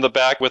stabbed in the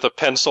back with a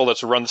pencil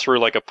that's run through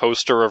like a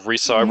poster of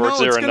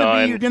Re-Cyborg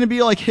 09. You're going to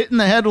be like hit in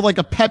the head with like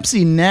a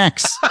Pepsi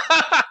Nex.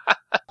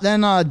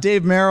 Then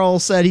Dave Merrill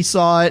said he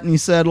saw it, and he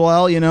said,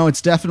 well,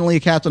 it's definitely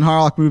a Captain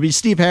Harlock movie.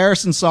 Steve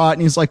Harrison saw it,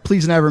 and he's like,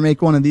 please never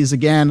make one of these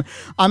again.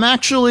 I'm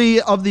actually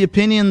of the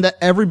opinion that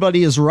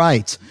everybody is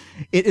right.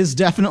 It is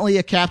definitely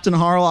a Captain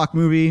Harlock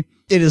movie.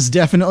 It is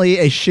definitely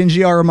a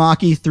Shinji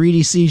Aramaki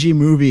 3D CG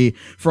movie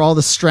for all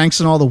the strengths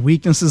and all the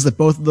weaknesses that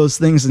both of those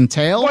things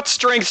entail. What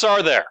strengths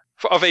are there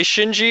of a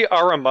Shinji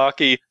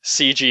Aramaki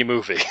CG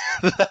movie?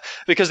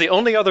 Because the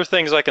only other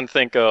things I can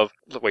think of...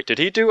 Wait, did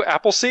he do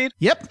Appleseed?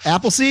 Yep,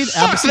 Appleseed.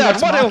 Fuck Appleseed that!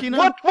 Ex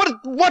Machina.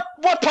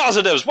 What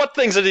positives? What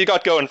things have he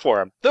got going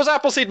for him? Those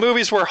Appleseed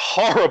movies were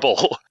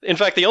horrible. In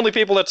fact, the only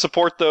people that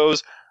support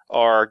those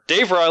are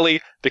Dave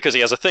Riley, because he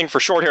has a thing for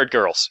short-haired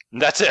girls.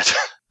 That's it.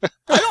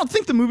 I don't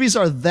think the movies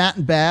are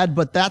that bad,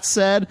 but that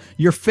said,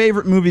 your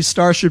favorite movie,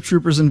 Starship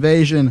Troopers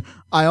Invasion,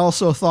 I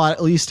also thought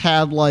at least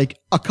had like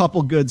a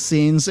couple good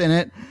scenes in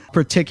it,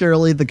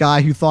 particularly the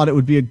guy who thought it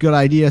would be a good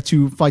idea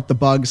to fight the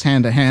bugs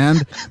hand to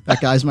hand. That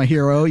guy's my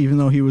hero, even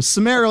though he was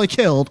summarily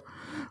killed.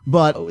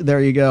 But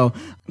there you go.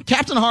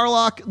 Captain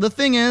Harlock, the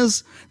thing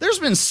is, there's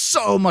been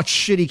so much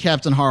shitty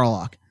Captain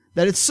Harlock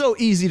that it's so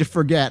easy to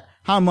forget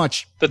how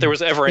much that there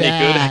was ever any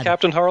good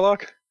Captain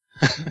Harlock?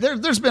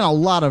 There's been a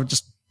lot of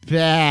just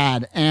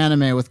bad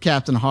anime with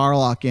Captain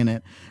Harlock in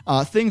it.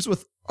 Things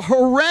with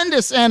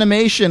horrendous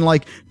animation.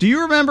 Like, do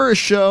you remember a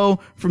show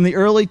from the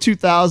early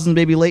 2000s,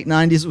 maybe late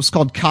 90s? It was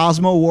called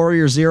Cosmo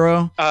Warrior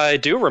Zero. I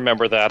do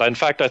remember that. In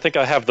fact, I think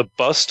I have the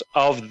bust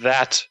of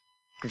that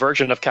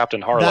version of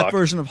Captain Harlock. That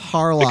version of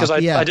Harlock, because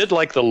I did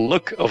like the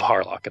look of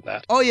Harlock in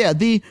that. Oh yeah,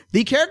 the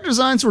character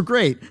designs were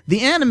great.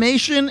 The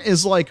animation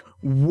is like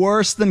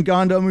worse than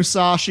Gondo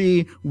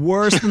Musashi,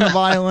 worse than the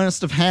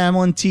Violinist of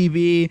Hamelin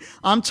TV.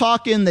 I'm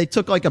talking, they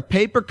took like a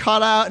paper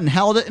cutout and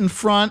held it in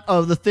front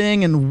of the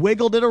thing and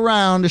wiggled it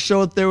around to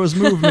show that there was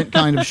movement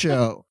kind of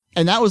show.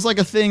 And that was like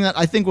a thing that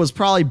I think was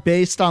probably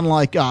based on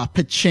like a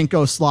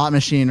pachinko slot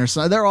machine or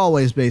something. They're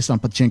always based on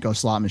pachinko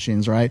slot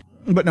machines, right?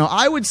 But no,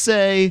 I would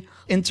say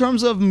in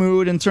terms of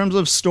mood, in terms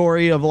of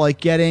story of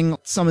like getting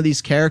some of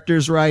these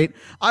characters right,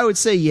 I would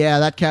say, yeah,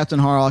 that Captain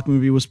Harlock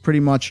movie was pretty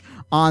much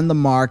on the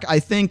mark. I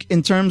think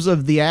in terms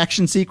of the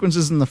action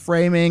sequences and the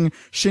framing,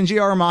 Shinji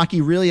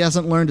Aramaki really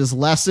hasn't learned his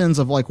lessons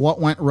of like what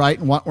went right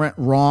and what went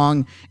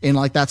wrong in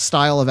like that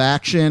style of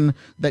action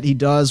that he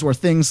does, where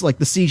things like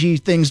the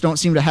CG things don't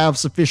seem to have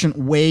sufficient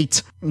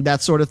weight,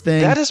 that sort of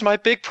thing. That is my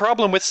big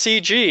problem with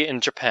CG in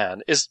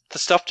Japan, is the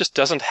stuff just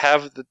doesn't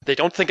have, they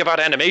don't think about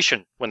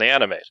animation when they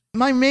animate.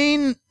 My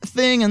main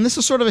thing, and this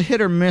is sort of a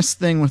hit or miss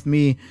thing with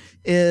me,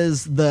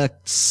 is the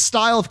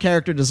style of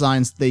character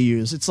designs they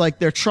use. It's like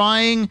they're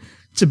trying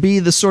to be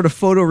the sort of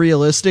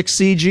photorealistic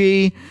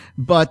CG,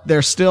 but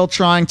they're still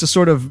trying to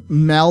sort of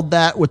meld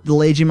that with the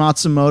Leiji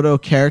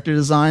Matsumoto character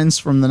designs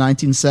from the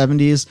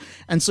 1970s.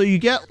 And so you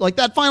get like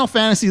that Final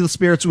Fantasy The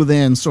Spirits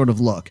Within sort of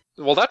look.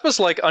 Well, that was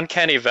like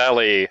Uncanny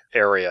Valley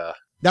area.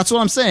 That's what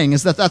I'm saying,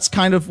 is that that's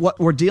kind of what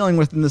we're dealing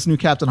with in this new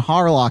Captain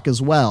Harlock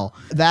as well.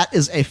 That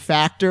is a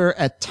factor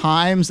at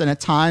times, and at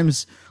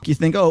times you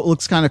think, oh, it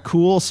looks kind of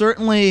cool.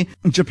 Certainly,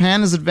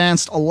 Japan has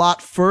advanced a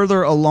lot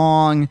further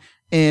along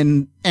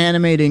in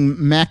animating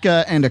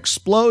mecha and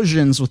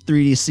explosions with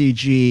 3D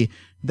CG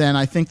than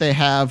I think they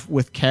have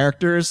with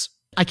characters.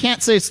 I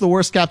can't say it's the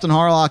worst Captain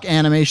Harlock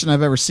animation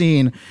I've ever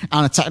seen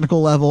on a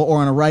technical level or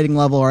on a writing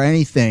level or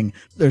anything.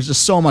 There's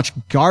just so much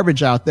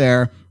garbage out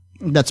there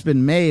that's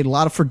been made. A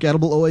lot of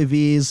forgettable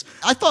OAVs.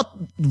 I thought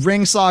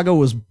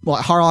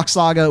Harlock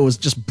Saga was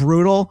just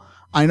brutal.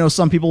 I know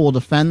some people will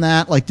defend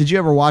that. Like, did you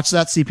ever watch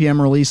that?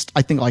 CPM released,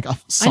 I think, like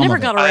some I never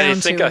of got it.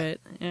 around to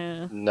it.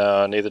 Yeah.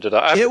 No, neither did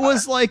I. It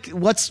was like,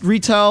 let's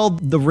retell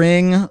the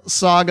Ring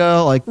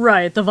saga, like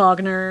Right, the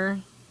Wagner.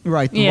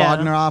 right, the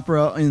Wagner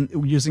opera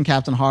using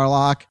Captain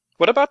Harlock.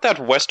 What about that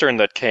Western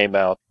that came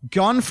out?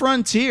 Gun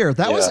Frontier.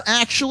 That was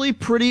actually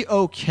pretty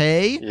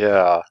okay.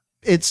 Yeah.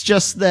 It's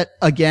just that,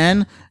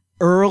 again,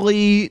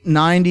 early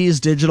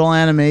 90s digital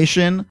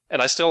animation.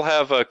 And I still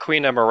have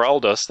Queen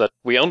Emeraldus that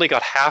we only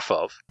got half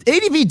of.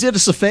 ADV did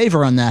us a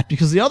favor on that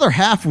because the other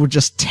half were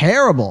just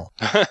terrible.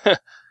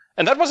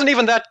 And that wasn't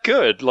even that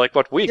good, like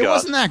what we got. It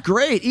wasn't that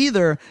great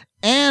either.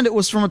 And it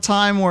was from a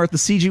time where the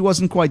CG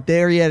wasn't quite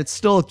there yet. It's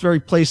still a very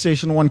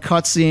PlayStation 1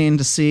 cutscene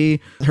to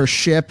see her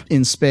ship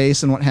in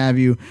space and what have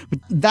you. But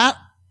that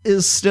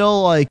is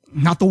still, like,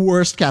 not the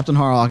worst Captain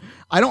Harlock.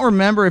 I don't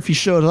remember if he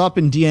showed up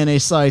in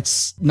DNA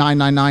Sites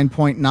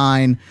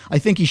 999.9. I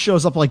think he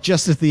shows up, like,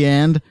 just at the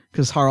end,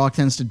 because Harlock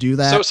tends to do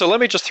that. So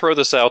let me just throw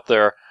this out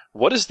there.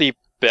 What is the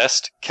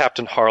best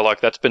Captain Harlock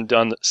that's been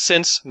done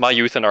since my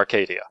youth in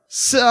Arcadia?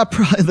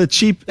 Probably the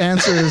cheap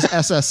answer is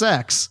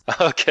SSX.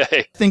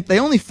 Okay. I think they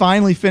only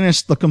finally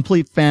finished the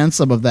complete fan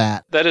sub of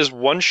that. That is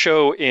one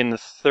show in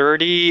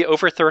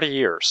over 30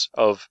 years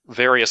of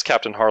various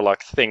Captain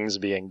Harlock things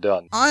being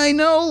done. I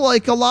know,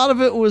 like, a lot of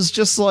it was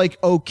just,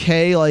 like,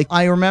 okay. Like,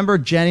 I remember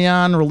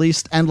Genion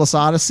released Endless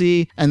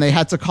Odyssey, and they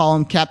had to call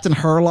him Captain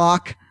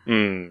Herlock.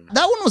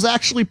 That one was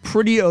actually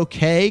pretty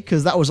okay,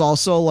 because that was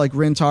also, like,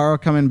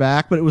 Rintaro coming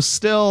back, but it was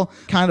still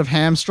kind of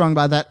hamstrung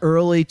by that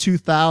early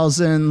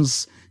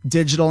 2000s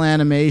digital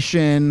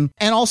animation,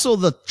 and also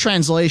the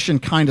translation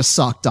kind of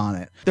sucked on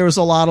it. There was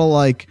a lot of,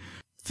 like,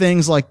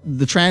 things like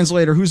the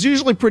translator, who's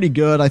usually pretty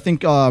good. I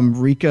think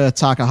Rika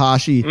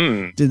Takahashi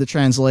did the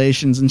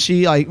translations, and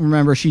I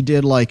remember she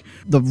did like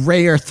the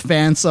Ray Earth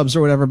fan subs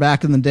or whatever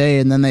back in the day,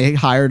 and then they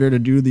hired her to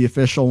do the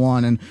official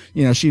one, and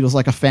you know, she was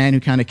like a fan who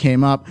kind of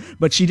came up,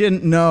 but she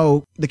didn't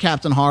know the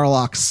Captain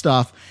Harlock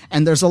stuff,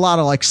 and there's a lot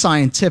of like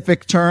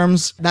scientific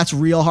terms that's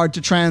real hard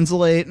to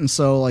translate, and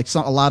so like a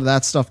lot of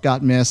that stuff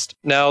got missed.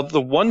 Now,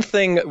 the one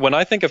thing when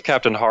I think of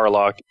Captain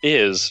Harlock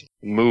is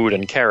mood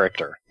and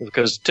character,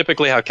 because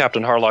typically how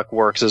Captain Harlock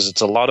works is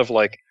it's a lot of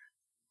like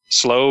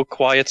slow,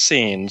 quiet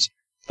scenes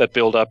that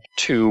build up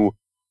to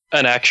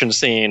an action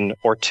scene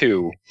or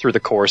two through the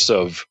course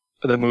of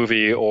the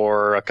movie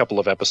or a couple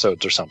of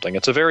episodes or something.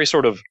 It's a very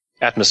sort of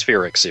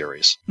atmospheric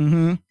series.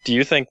 Mm-hmm. Do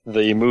you think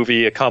the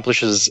movie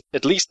accomplishes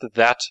at least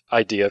that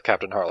idea of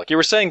Captain Harlock? You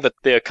were saying that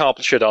they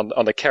accomplish it on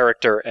the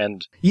character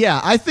and... Yeah,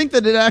 I think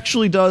that it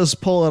actually does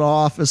pull it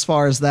off as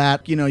far as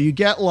that. You know, you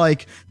get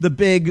like the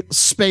big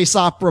space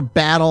opera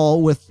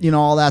battle with, you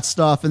know, all that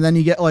stuff. And then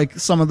you get like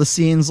some of the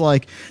scenes,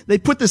 like they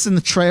put this in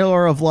the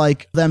trailer of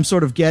like them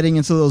sort of getting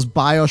into those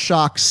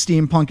BioShock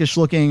steampunkish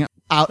looking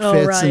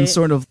outfits and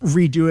sort of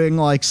redoing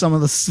like some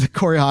of the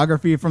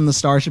choreography from the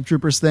Starship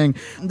Troopers thing.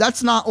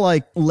 That's not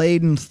like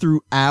laden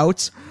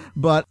throughout,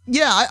 but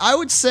yeah, I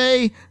would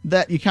say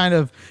that you kind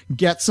of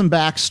get some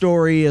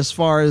backstory as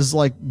far as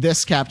like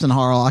this Captain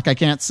Harlock. I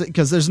can't say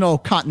because there's no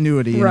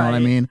continuity, you know what I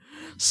mean?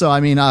 So I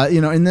mean,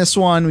 you know, in this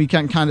one we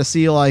can kind of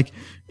see like,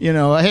 you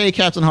know, hey,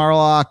 Captain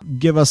Harlock,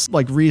 give us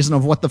like reason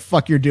of what the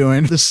fuck you're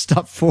doing this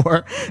stuff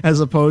for, as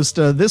opposed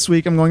to this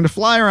week I'm going to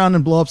fly around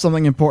and blow up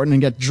something important and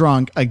get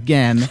drunk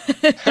again.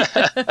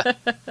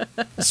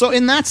 So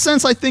in that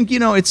sense, I think, you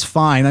know, it's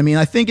fine. I mean,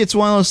 I think it's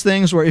one of those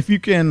things where if you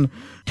can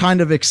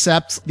kind of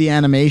accept the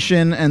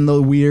animation and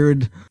the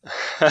weird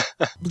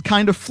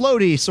kind of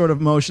floaty sort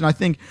of motion, I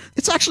think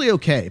it's actually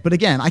okay. But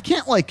again, I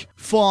can't like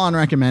full on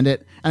recommend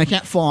it, and I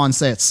can't full on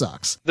say it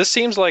sucks. This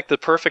seems like the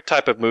perfect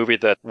type of movie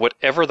that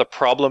whatever the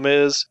problem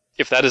is,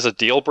 if that is a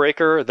deal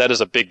breaker, that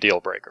is a big deal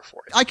breaker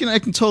for you. I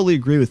can totally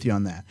agree with you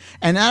on that.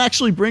 And that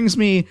actually brings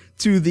me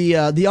to the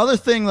other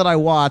thing that I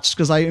watched,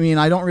 because I mean,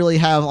 I don't really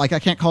have, like, I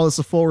can't call this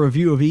a full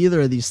review of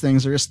either of these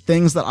things. They're just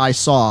things that I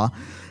saw.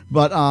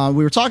 But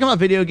we were talking about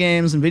video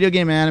games and video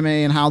game anime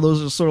and how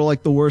those are sort of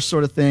like the worst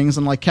sort of things.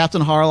 And like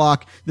Captain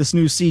Harlock, this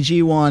new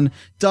CG one,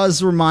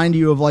 does remind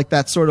you of like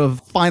that sort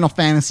of Final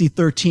Fantasy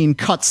 13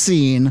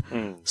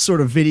 cutscene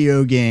sort of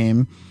video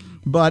game.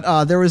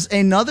 But there was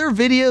another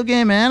video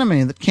game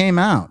anime that came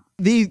out.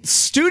 The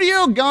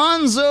Studio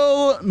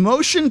Gonzo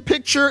motion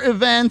picture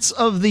event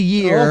of the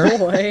year. Oh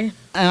boy.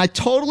 And I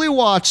totally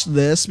watched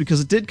this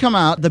because it did come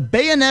out. The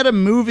Bayonetta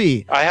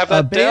movie. I have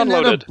that Bayonetta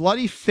downloaded.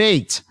 Bloody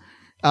Fate.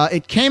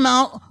 It came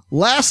out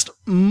last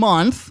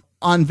month.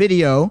 on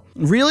video.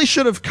 Really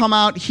should have come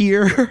out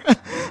here.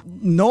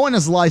 No one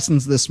has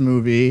licensed this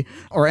movie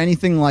or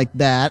anything like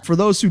that. For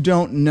those who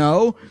don't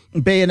know,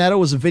 Bayonetta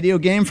was a video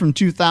game from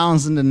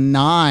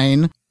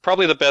 2009.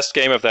 Probably the best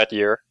game of that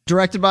year.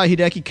 Directed by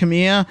Hideki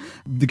Kamiya,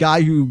 the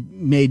guy who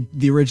made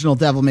the original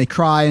Devil May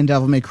Cry and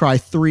Devil May Cry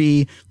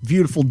 3,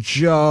 Beautiful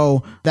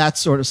Joe, that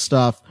sort of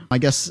stuff. I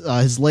guess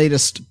his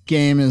latest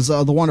game is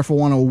The Wonderful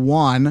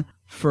 101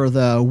 for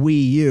the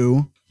Wii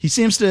U. He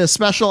seems to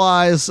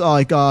specialize,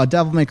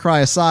 Devil May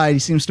Cry aside, he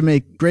seems to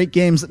make great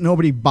games that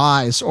nobody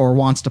buys or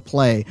wants to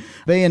play.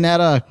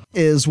 Bayonetta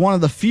is one of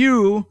the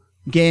few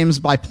games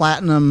by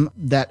Platinum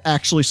that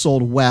actually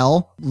sold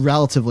well,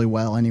 relatively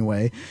well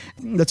anyway.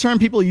 The term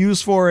people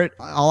use for it,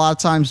 a lot of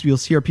times you'll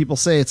hear people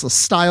say it's a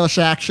stylish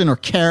action or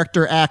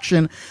character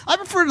action. I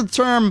prefer the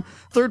term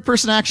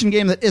third-person action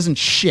game that isn't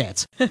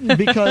shit,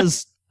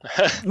 because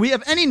we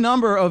have any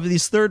number of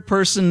these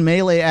third-person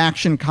melee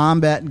action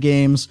combat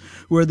games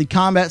where the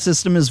combat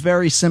system is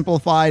very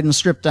simplified and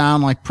stripped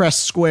down, like press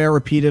square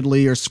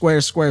repeatedly or square,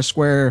 square,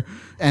 square,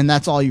 and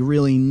that's all you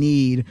really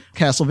need.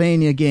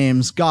 Castlevania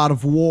games, God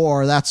of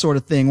War, that sort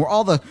of thing, where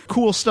all the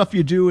cool stuff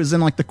you do is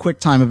in like the quick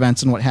time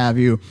events and what have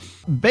you.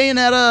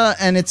 Bayonetta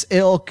and its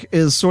ilk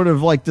is sort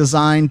of like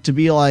designed to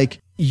be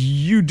like,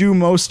 you do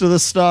most of the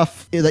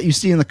stuff that you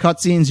see in the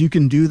cutscenes, you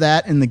can do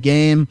that in the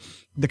game.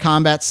 The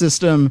combat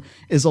system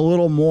is a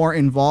little more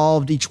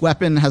involved. Each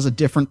weapon has a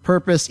different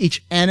purpose.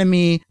 Each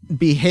enemy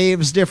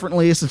behaves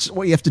differently. So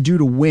what you have to do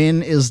to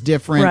win is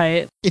different.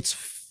 Right. It's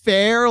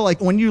fair. Like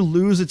when you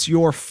lose, it's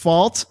your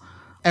fault.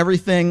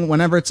 Everything,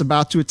 whenever it's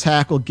about to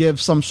attack, will give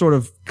some sort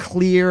of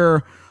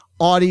clear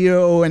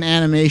audio and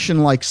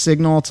animation like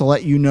signal to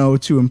let you know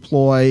to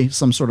employ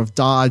some sort of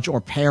dodge or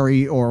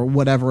parry or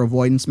whatever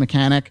avoidance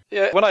mechanic.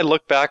 Yeah, when I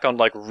look back on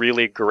like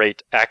really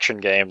great action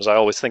games, I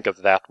always think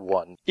of that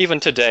one. Even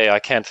today, I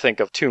can't think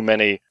of too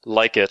many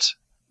like it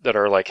that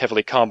are like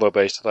heavily combo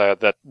based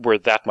that were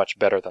that much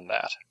better than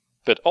that.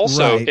 But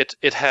also, Right.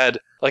 it had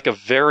like a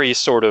very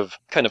sort of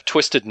kind of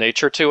twisted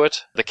nature to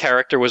it. The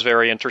character was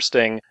very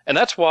interesting. And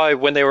that's why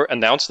when they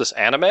announced this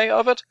anime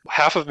of it,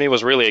 half of me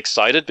was really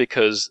excited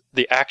because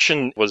the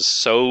action was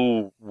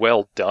so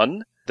well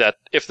done that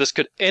if this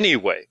could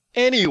anyway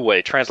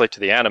translate to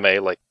the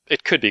anime, like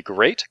it could be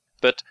great.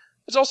 But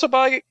it's also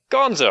by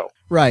Gonzo.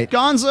 Right.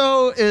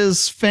 Gonzo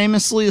is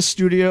famously a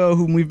studio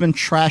whom we've been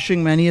trashing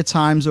many a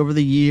times over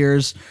the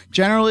years,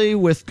 generally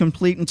with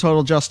complete and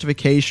total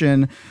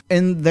justification.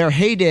 In their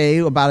heyday,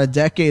 about a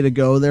decade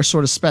ago, their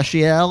sort of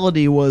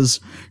speciality was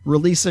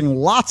releasing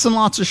lots and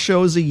lots of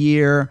shows a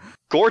year.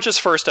 Gorgeous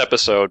first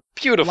episode.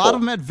 Beautiful. A lot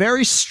of them had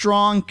very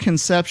strong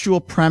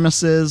conceptual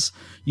premises.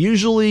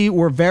 Usually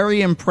were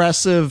very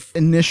impressive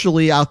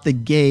initially out the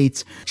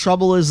gate.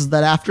 Trouble is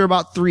that after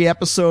about 3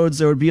 episodes,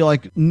 there would be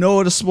like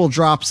noticeable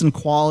drops in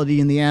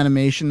quality in the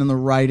animation and the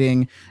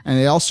writing, and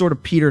they all sort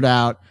of petered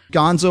out.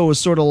 Gonzo was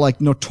sort of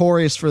like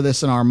notorious for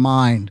this in our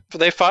mind.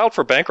 They filed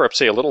for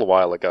bankruptcy a little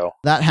while ago.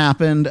 That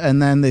happened, and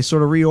then they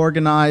sort of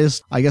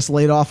reorganized, I guess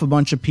laid off a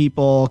bunch of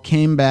people,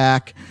 came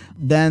back.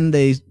 Then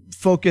they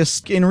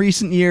focused in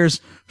recent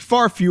years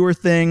far fewer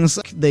things.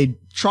 They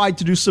tried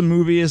to do some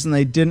movies and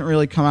they didn't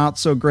really come out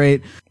so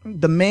great.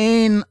 The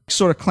main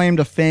sort of claim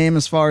to fame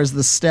as far as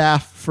the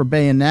staff for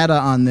Bayonetta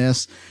on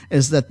this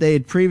is that they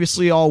had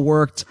previously all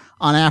worked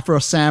on Afro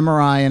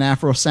Samurai and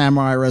Afro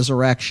Samurai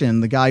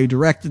Resurrection. The guy who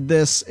directed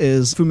this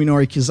is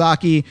Fuminori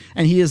Kizaki,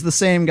 and he is the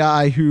same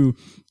guy who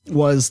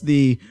was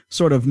the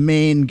sort of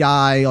main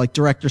guy, like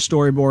director,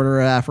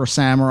 storyboarder at Afro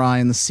Samurai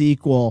and the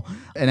sequel,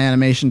 an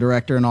animation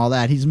director and all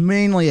that. He's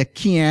mainly a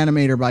key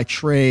animator by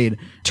trade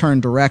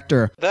turned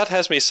director. That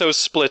has me so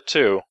split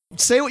too.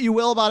 Say what you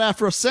will about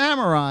Afro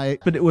Samurai,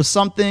 but it was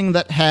something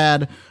that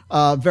had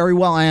very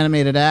well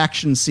animated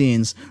action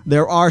scenes.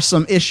 There are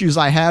some issues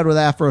I had with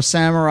Afro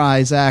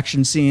Samurai's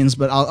action scenes,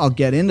 but I'll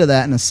get into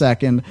that in a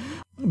second.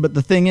 But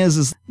the thing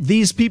is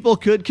these people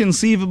could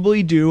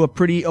conceivably do a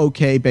pretty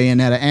okay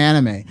Bayonetta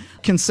anime.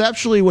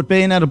 Conceptually, what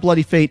Bayonetta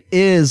Bloody Fate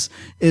is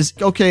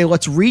okay,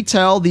 let's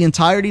retell the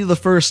entirety of the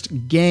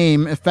first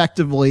game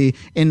effectively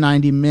in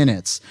 90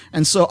 minutes.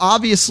 And so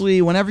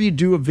obviously, whenever you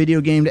do a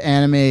video game to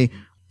anime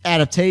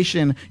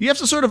adaptation, you have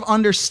to sort of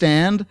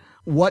understand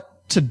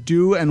what to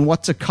do and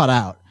what to cut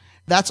out.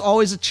 That's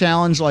always a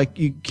challenge. Like,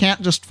 you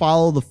can't just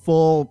follow the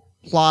full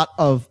plot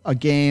of a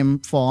game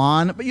full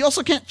on, but you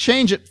also can't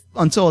change it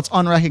until it's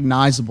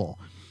unrecognizable.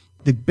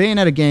 The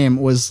Bayonetta game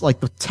was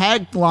like the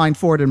tagline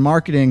for it in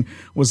marketing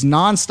was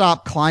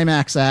nonstop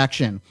climax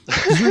action.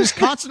 You're just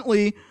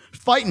constantly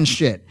fighting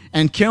shit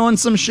and killing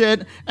some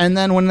shit. And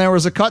then when there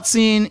was a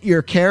cutscene,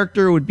 your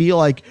character would be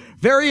like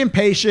very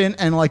impatient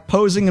and like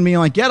posing and being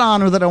like, get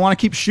on with it. I want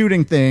to keep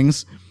shooting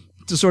things,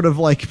 to sort of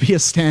like be a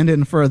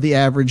stand-in for the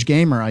average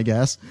gamer, I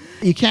guess.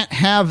 You can't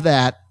have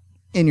that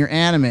in your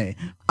anime.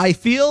 I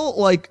feel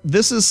like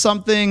this is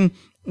something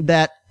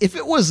that if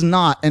it was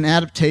not an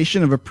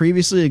adaptation of a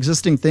previously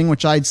existing thing,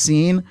 which I'd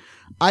seen,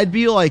 I'd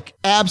be like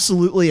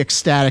absolutely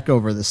ecstatic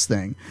over this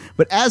thing.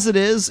 But as it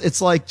is,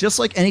 it's like, just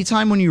like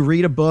anytime when you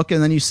read a book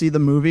and then you see the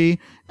movie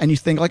and you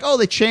think like, oh,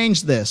 they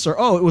changed this, or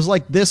oh, it was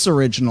like this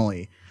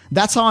originally.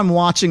 That's how I'm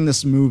watching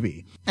this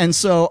movie. And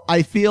so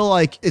I feel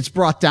like it's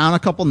brought down a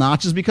couple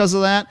notches because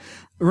of that.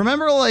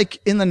 Remember, like,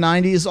 in the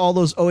 90s, all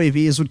those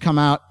OAVs would come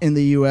out in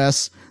the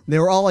US. They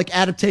were all like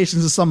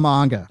adaptations of some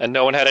manga. And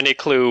no one had any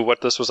clue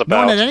what this was about. No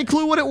one had any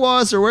clue what it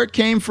was or where it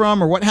came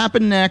from or what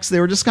happened next. They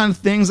were just kind of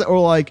things that were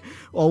like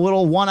a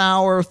little 1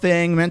 hour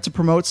thing meant to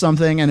promote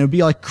something, and it would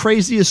be like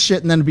crazy as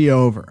shit and then it'd be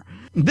over.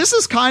 This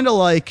is kind of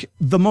like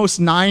the most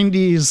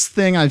 90s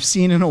thing I've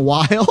seen in a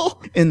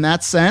while in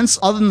that sense,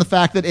 other than the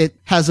fact that it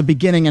has a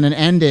beginning and an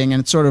ending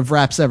and it sort of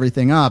wraps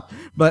everything up.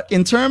 But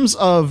in terms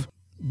of,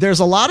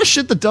 there's a lot of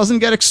shit that doesn't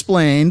get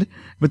explained,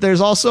 but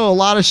there's also a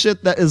lot of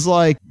shit that is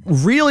like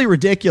really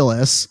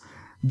ridiculous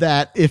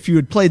that if you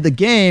had played the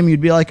game,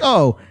 you'd be like,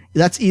 oh,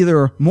 that's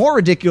either more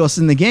ridiculous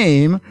in the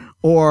game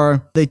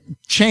or they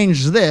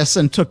changed this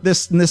and took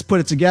this and this, put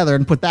it together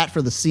and put that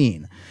for the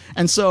scene.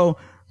 And so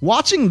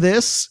watching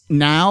this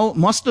now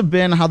must have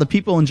been how the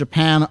people in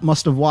Japan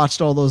must have watched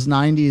all those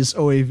 90s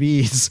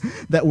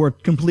OAVs that were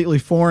completely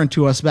foreign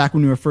to us back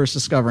when we were first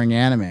discovering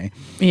anime.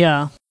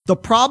 Yeah. The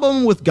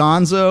problem with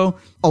Gonzo,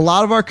 a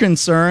lot of our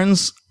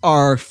concerns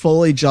are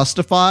fully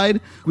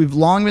justified. We've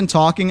long been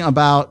talking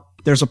about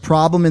there's a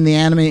problem in the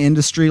anime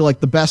industry, like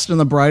the best and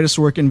the brightest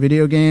work in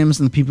video games,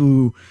 and the people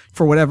who,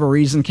 for whatever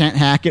reason, can't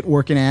hack it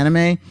work in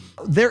anime.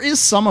 There is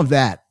some of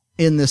that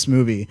in this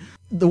movie.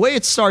 The way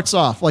it starts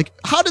off, like,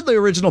 how did the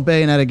original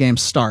Bayonetta game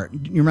start?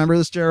 You remember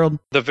this, Gerald?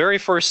 The very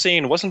first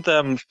scene wasn't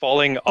them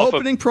falling off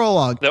Opening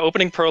prologue. The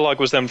opening prologue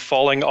was them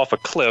falling off a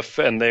cliff,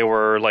 and they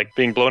were, like,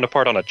 being blown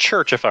apart on a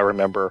church, if I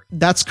remember.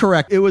 That's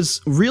correct. It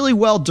was really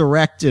well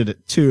directed,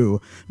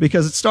 too,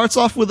 because it starts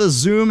off with a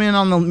zoom in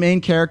on the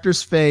main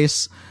character's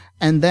face,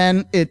 and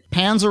then it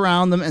pans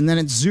around them, and then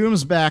it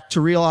zooms back to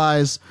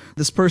realize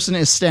this person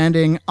is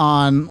standing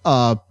on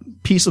a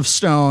piece of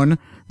stone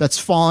that's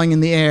falling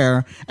in the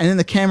air, and then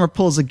the camera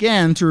pulls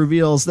again to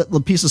reveals that the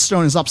piece of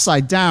stone is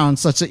upside down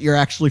such that you're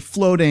actually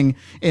floating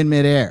in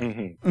midair.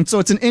 Mm-hmm. And so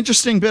it's an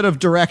interesting bit of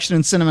direction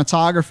and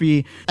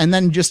cinematography, and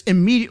then just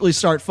immediately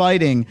start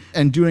fighting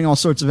and doing all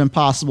sorts of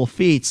impossible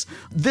feats.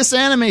 This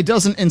anime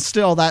doesn't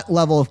instill that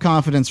level of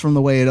confidence from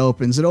the way it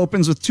opens. It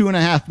opens with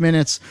 2.5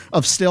 minutes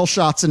of still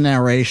shots and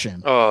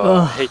narration.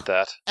 Oh, I hate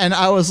that. And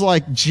I was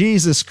like,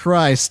 Jesus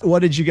Christ, what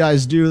did you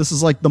guys do? This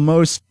is like the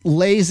most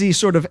lazy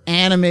sort of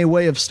anime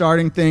way of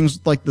starting things,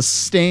 like the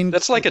stained...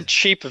 That's like a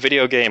cheap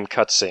video game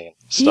cutscene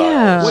style.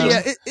 Yeah. Well,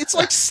 yeah, it's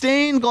like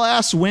stained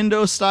glass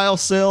window style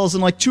sills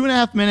and like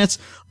 2.5 minutes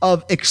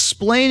of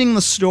explaining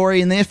the story,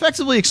 and they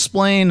effectively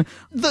explain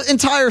the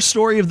entire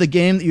story of the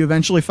game that you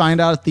eventually find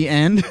out at the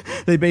end.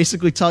 They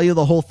basically tell you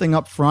the whole thing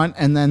up front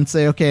and then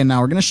say, okay, now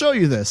we're going to show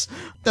you this.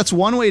 That's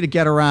one way to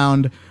get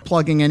around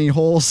plugging any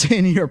holes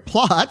in your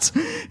plot.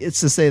 It's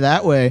to say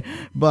that way.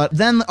 But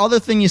then the other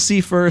thing you see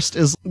first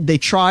is they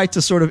try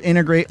to sort of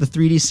integrate the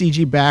 3D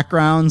CG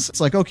backgrounds. It's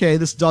like, okay,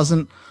 this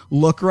doesn't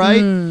look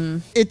right.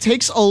 It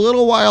takes a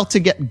little while to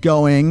get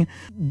going.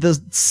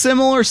 The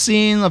similar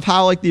scene of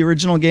how like the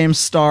original game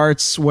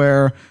starts,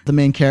 where the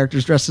main character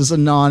is dressed as a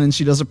nun and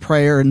she does a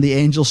prayer and the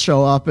angels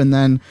show up and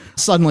then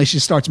suddenly she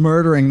starts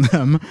murdering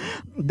them.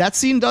 That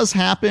scene does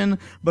happen,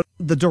 but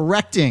the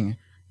directing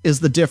is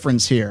the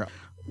difference here.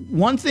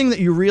 One thing that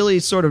you really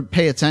sort of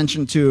pay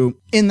attention to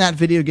in that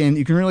video game that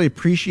you can really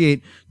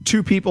appreciate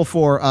two people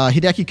for,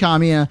 Hideki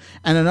Kamiya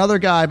and another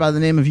guy by the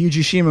name of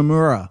Yuji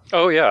Shimomura.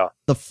 Oh, yeah.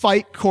 The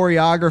fight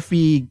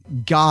choreography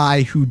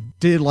guy who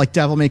did like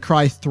Devil May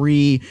Cry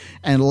 3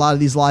 and a lot of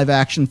these live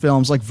action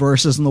films like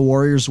Versus and The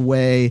Warrior's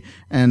Way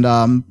and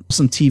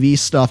some TV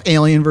stuff.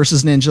 Alien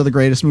vs. Ninja, the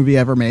greatest movie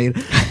ever made.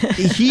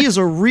 He is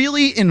a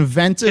really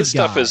inventive His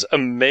stuff guy. is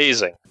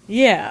amazing.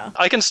 Yeah.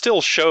 I can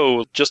still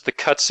show just the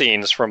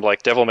cutscenes from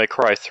like Devil May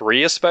Cry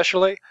 3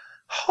 especially.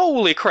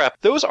 Holy crap,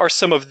 those are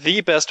some of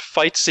the best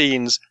fight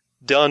scenes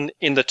done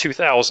in the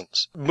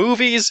 2000s.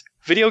 Movies,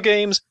 video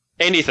games,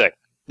 anything.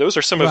 Those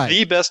are some of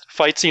the best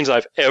fight scenes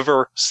I've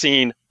ever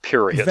seen,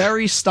 period.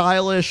 Very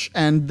stylish,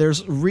 and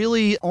there's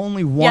really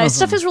only one Yeah, of his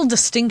stuff them. is real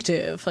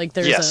distinctive. Like,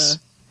 there's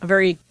a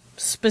very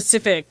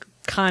specific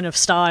kind of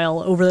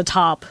style,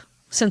 over-the-top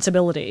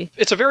sensibility.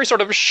 It's a very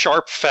sort of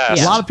sharp,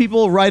 fast... A lot of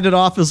people write it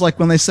off as like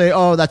when they say,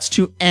 oh, that's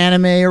too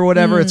anime or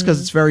whatever, it's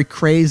because it's very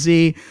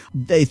crazy.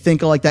 They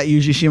think of like that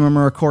Yuji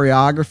Shimomura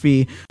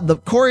choreography. The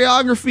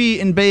choreography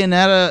in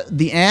Bayonetta,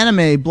 the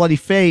anime, Bloody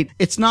Fate,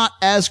 it's not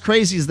as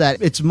crazy as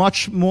that. It's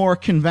much more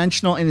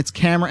conventional in its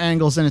camera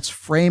angles and its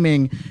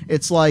framing.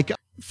 It's like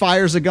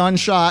fires a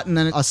gunshot and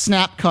then a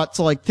snap cut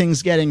to like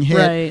things getting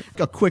hit,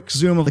 a quick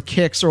zoom of the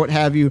kicks or what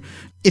have you.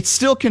 it's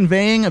still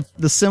conveying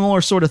the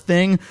similar sort of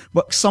thing,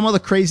 but some of the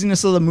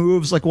craziness of the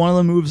moves, like one of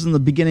the moves in the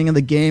beginning of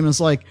the game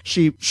is like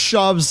she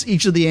shoves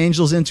each of the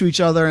angels into each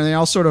other and they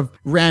all sort of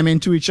ram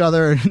into each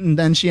other, and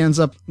then she ends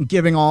up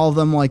giving all of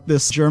them like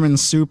this German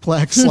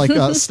suplex, like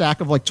a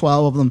stack of like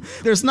 12 of them.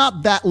 There's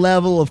not that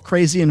level of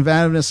crazy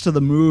inventiveness to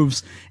the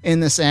moves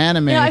in this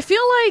anime. Yeah, I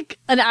feel like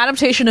an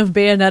adaptation of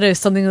Bayonetta is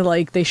something that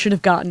like they should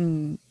have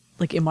gotten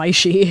like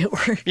Imaishi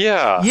or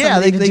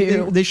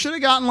they should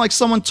have gotten like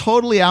someone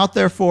totally out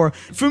there for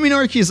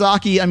Fuminori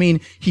Kiyosaki. I mean,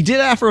 he did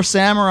Afro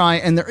Samurai,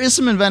 and there is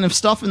some inventive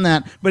stuff in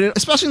that, but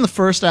especially in the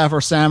first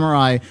Afro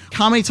Samurai,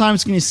 how many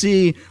times can you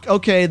see,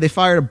 okay, they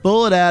fired a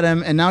bullet at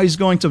him, and now he's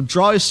going to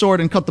draw his sword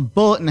and cut the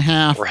bullet in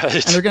half, right.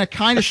 And they're going to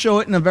kind of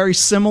show it in a very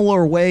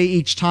similar way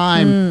each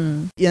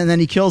time, and then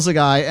he kills a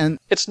guy. And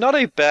it's not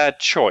a bad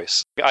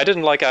choice. I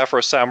didn't like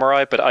Afro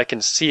Samurai, but I can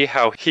see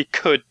how he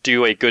could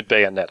do a good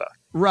Bayonetta.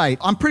 Right.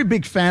 I'm a pretty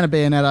big fan of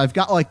Bayonetta. I've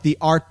got like the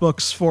art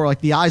books for like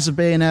the Eyes of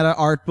Bayonetta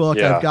art book.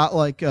 Yeah. I've got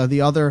like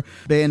the other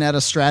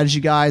Bayonetta strategy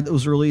guide that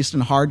was released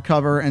in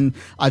hardcover. And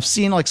I've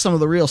seen like some of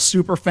the real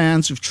super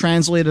fans who've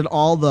translated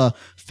all the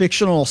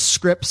fictional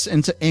scripts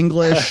into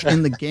English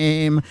in the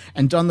game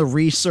and done the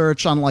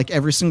research on like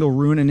every single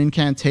rune and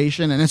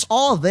incantation. And it's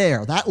all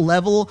there. That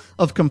level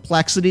of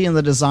complexity in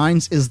the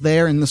designs is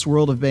there in this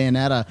world of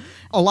Bayonetta.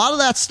 A lot of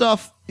that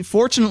stuff,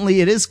 fortunately,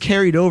 it is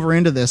carried over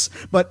into this,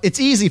 but it's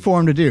easy for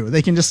them to do.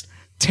 They can just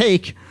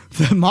take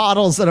the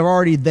models that are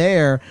already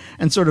there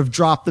and sort of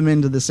drop them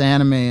into this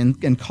anime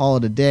and call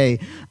it a day.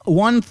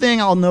 One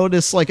thing I'll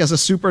notice, like as a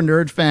super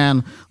nerd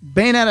fan,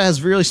 Bayonetta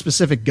has really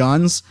specific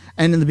guns,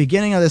 and in the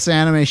beginning of this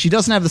anime, she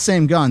doesn't have the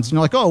same guns. And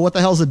you're like, oh, what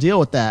the hell's the deal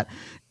with that?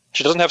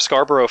 She doesn't have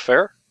Scarborough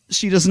Fair?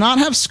 She does not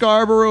have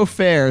Scarborough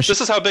Fair. This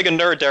is how big a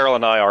nerd Daryl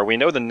and I are. We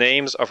know the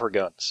names of her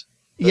guns.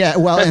 Yeah,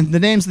 well, and the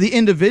names of the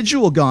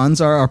individual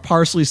guns are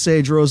parsley,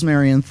 sage,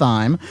 rosemary, and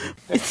thyme.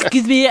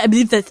 Excuse me, I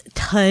believe that's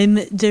thyme,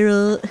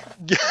 Daryl.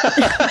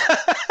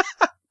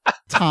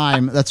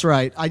 Thyme, that's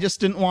right. I just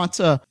didn't want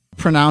to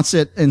pronounce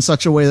it in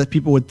such a way that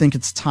people would think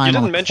it's time. You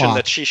on didn't the mention clock.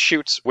 that she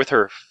shoots with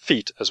her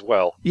feet as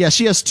well. Yeah,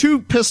 she has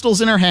 2 pistols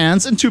in her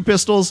hands and 2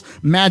 pistols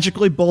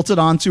magically bolted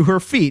onto her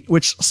feet,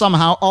 which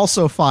somehow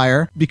also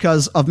fire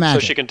because of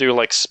magic. So she can do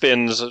like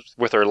spins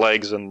with her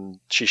legs and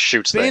she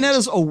shoots things.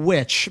 Bayonetta's a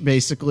witch,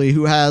 basically,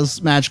 who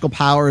has magical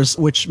powers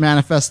which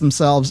manifest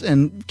themselves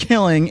in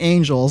killing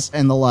angels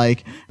and the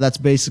like. That's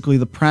basically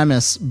the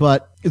premise.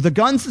 But the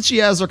guns that she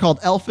has are called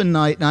Elfin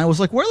Knight, and I was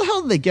like, where the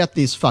hell did they get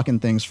these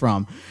fucking things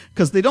from?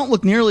 Because they don't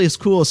look nearly as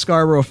cool as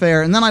Scarborough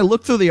Fair. And then I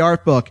looked through the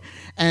art book,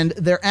 and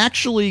they're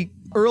actually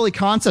early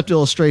concept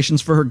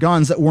illustrations for her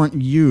guns that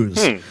weren't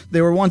used.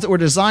 They were ones that were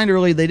designed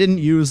early, they didn't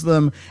use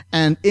them,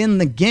 and in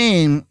the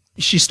game,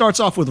 she starts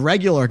off with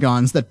regular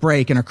guns that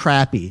break and are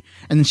crappy,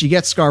 and then she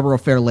gets Scarborough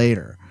Fair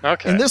later.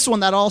 Okay. In this one,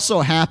 that also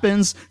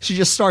happens. She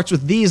just starts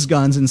with these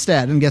guns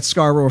instead and gets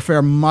Scarborough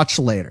Fair much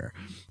later.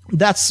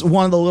 That's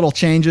one of the little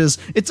changes.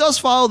 It does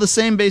follow the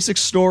same basic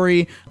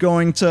story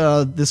going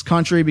to this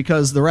country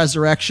because the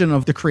resurrection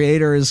of the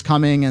creator is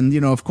coming. And, you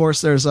know, of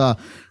course, there's a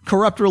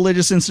corrupt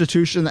religious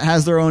institution that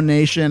has their own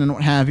nation and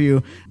what have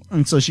you.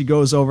 And so she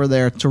goes over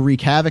there to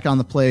wreak havoc on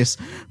the place.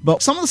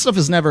 But some of the stuff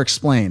is never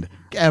explained,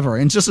 ever.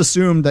 And just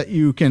assume that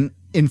you can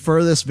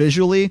infer this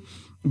visually.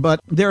 But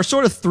there are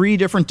sort of 3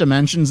 different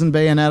dimensions in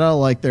Bayonetta.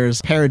 Like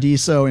there's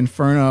Paradiso,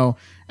 Inferno,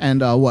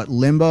 and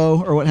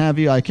Limbo or what have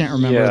you. I can't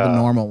remember the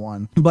normal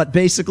one. But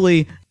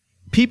basically,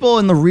 people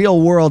in the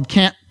real world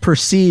can't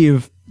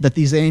perceive that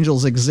these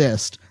angels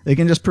exist. They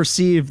can just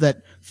perceive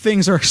that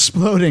things are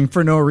exploding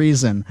for no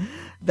reason.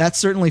 That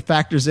certainly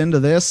factors into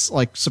this,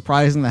 like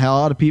surprising the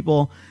hell out of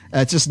people.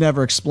 It's just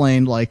never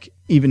explained, like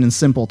even in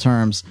simple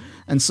terms.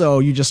 And so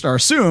you just are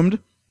assumed,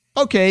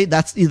 okay,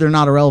 that's either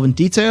not a relevant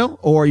detail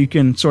or you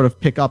can sort of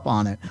pick up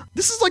on it.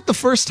 This is like the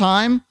first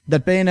time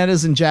that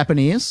Bayonetta's in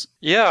Japanese.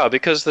 Yeah,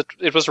 because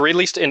it was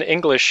released in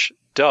English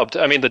dubbed.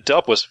 I mean, the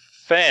dub was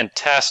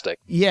fantastic.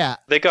 Yeah.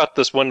 They got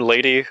this one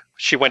lady,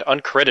 she went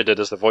uncredited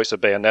as the voice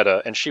of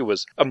Bayonetta, and she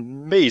was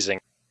amazing.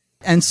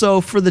 And so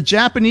for the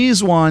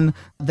Japanese one,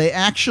 they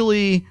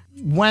actually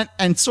went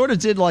and sort of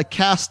did like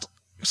cast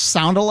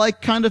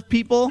sound-alike kind of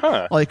people,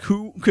 like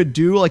who could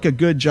do like a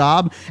good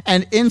job.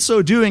 And in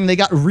so doing, they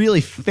got really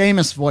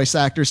famous voice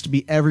actors to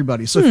be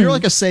everybody. So if you're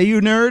like a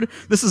Seiyu nerd,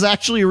 this is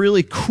actually a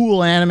really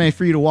cool anime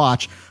for you to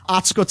watch.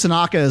 Atsuko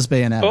Tanaka is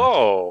Bayonetta.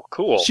 Oh,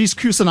 cool. She's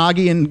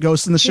Kusanagi in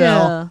Ghost in the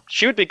Shell. Yeah.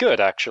 She would be good,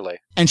 actually.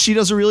 And she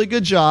does a really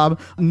good job.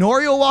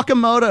 Norio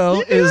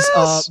Wakamoto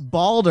is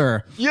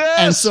Balder. Yes!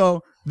 And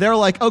so they're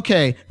like,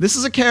 okay, this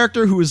is a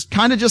character who is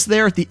kind of just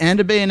there at the end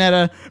of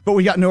Bayonetta, but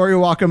we got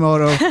Norio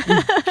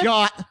Wakamoto. We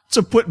got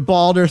to put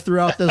Balder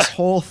throughout this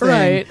whole thing.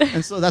 Right.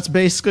 And so that's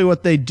basically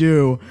what they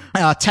do.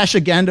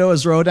 Tesha Gendo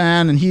is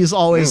Rodan, and he's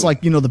always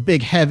like, the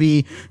big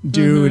heavy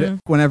dude.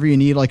 Whenever you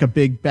need like a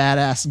big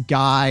badass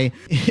guy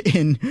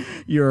in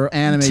your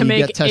anime, To you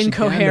make get Tesha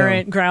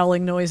incoherent Gendo.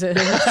 growling noises.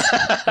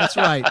 That's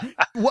right.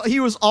 Well, he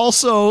was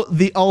also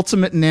the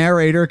ultimate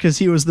narrator because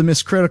he was the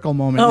Miss Critical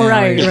moment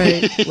narrator.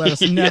 Right. Let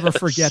us never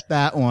forget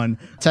that one,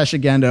 Tesha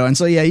Gendo. And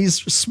so, yeah,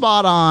 he's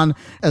spot on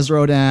as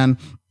Rodan.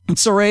 And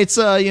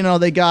Soreitza,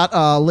 they got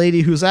a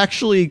lady who's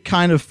actually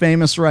kind of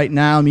famous right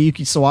now,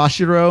 Miyuki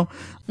Sawashiro.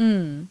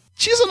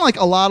 She's in like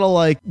a lot of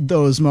like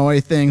those moe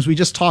things. We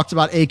just talked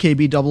about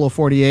AKB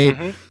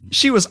 0048.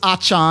 She was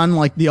Achan,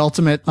 like the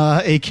ultimate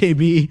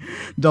AKB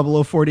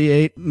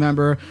 0048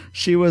 member.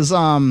 She was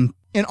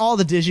in all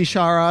the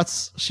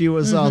Digi-Charats. She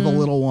was the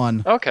little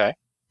one. Okay.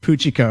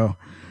 Puchiko.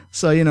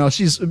 So,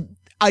 she's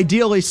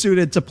ideally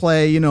suited to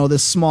play,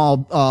 this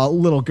small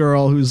little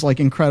girl who's like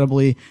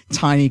incredibly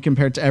tiny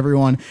compared to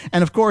everyone.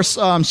 And of course,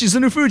 she's the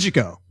new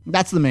Fujiko.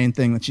 That's the main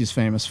thing that she's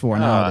famous for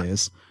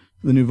nowadays.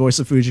 The new voice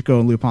of Fujiko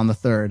in Lupin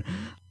III.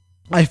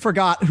 I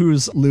forgot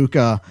who's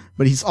Luca,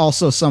 but he's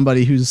also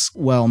somebody who's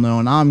well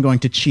known. I'm going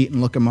to cheat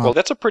and look him up. Well,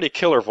 that's a pretty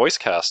killer voice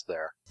cast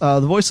there. The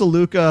voice of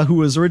Luca, who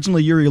was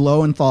originally Yuri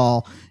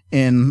Lowenthal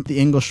in the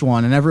English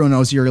one, and everyone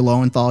knows Yuri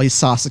Lowenthal. He's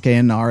Sasuke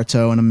in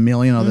Naruto and a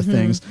million other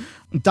things.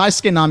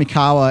 Daisuke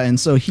Namikawa, and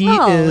so he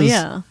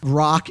is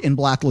Rock in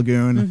Black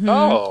Lagoon.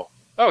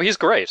 Oh, he's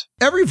great.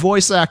 Every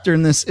voice actor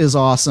in this is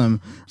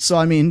awesome. So,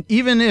 I mean,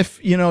 even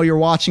if, you're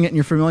watching it and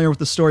you're familiar with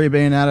the story of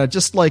Bayonetta,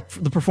 just like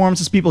the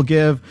performances people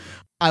give,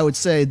 I would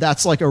say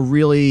that's like a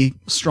really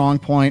strong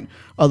point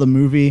of the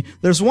movie.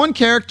 There's one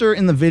character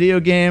in the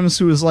video games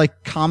who is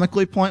like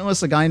comically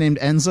pointless, a guy named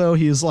Enzo.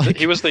 He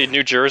was the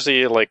New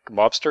Jersey like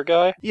mobster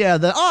guy. Yeah,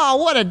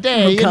 what a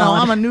day.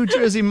 I'm a New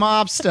Jersey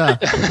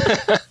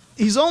mobster.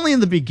 He's only in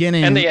the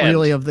beginning,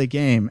 really, of the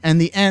game, and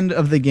the end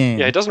of the game.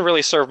 Yeah, it doesn't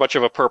really serve much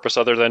of a purpose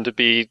other than to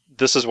be,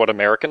 this is what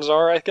Americans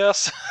are, I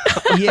guess.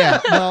 Yeah,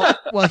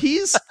 well,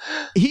 he's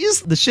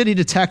the shitty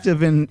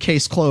detective in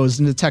Case Closed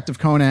in Detective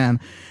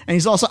Conan, and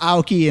he's also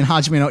Aoki in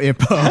Hajime no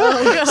Ippo.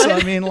 Oh, so,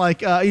 I mean,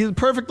 like, he's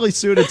perfectly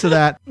suited to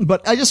that.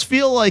 But I just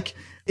feel like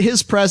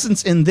his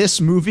presence in this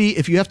movie,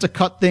 if you have to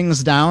cut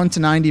things down to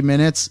 90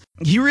 minutes,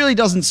 he really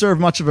doesn't serve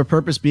much of a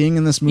purpose being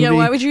in this movie. Yeah,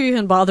 why would you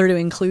even bother to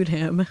include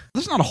him?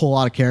 There's not a whole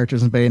lot of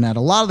characters in Bayonetta.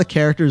 A lot of the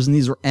characters in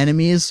these were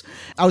enemies.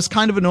 I was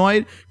kind of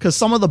annoyed because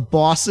some of the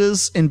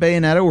bosses in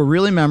Bayonetta were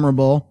really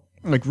memorable,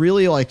 like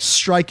really like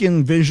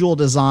striking visual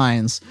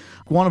designs.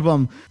 One of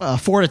them,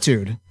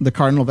 Fortitude, the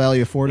cardinal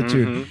value of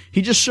Fortitude.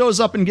 He just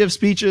shows up and gives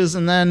speeches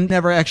and then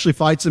never actually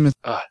fights him.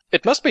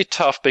 It must be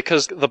tough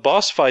because the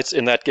boss fights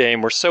in that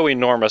game were so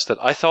enormous that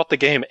I thought the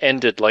game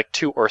ended like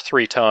 2 or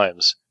 3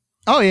 times.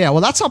 Oh, yeah.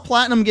 Well, that's how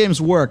Platinum games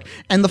work.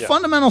 And the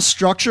fundamental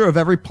structure of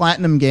every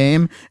Platinum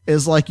game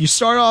is like you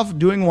start off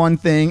doing one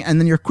thing and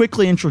then you're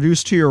quickly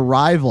introduced to your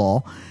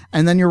rival.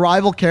 And then your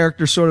rival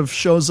character sort of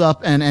shows up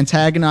and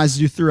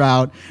antagonizes you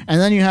throughout. And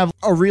then you have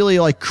a really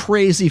like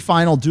crazy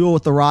final duel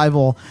with the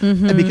rival.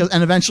 And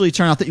eventually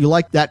turn out that you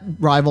like that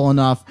rival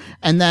enough.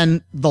 And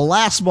then the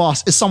last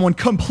boss is someone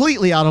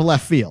completely out of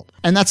left field.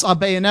 And that's how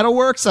Bayonetta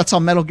works. That's how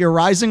Metal Gear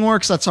Rising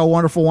works. That's how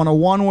Wonderful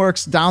 101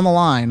 works down the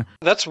line.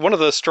 That's one of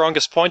the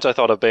strongest points I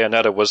thought of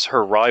Bayonetta was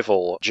her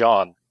rival,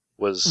 John.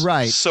 Was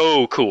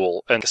so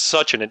cool and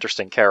such an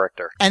interesting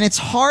character. And it's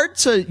hard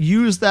to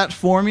use that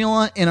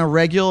formula in a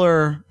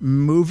regular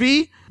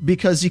movie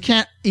because you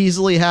can't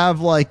easily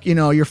have like,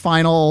 your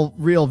final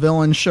real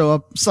villain show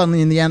up suddenly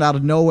in the end out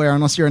of nowhere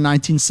unless you're a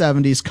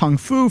 1970s kung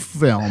fu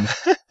film.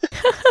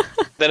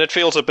 Then it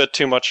feels a bit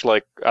too much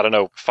like, I don't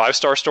know,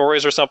 5-star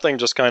stories or something,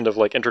 just kind of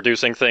like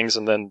introducing things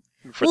and then...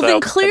 Well,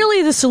 then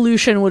clearly the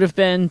solution would have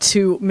been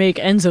to make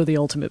Enzo the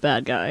ultimate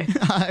bad guy.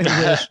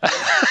 I wish.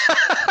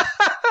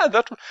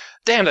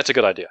 Damn, that's a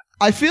good idea.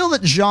 I feel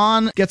that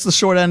Jean gets the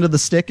short end of the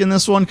stick in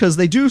this one because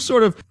they do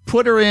sort of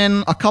put her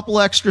in a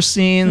couple extra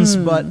scenes,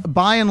 but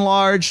by and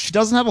large, she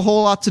doesn't have a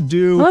whole lot to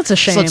do. Well, that's a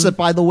shame. Such that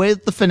by the way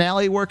that the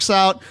finale works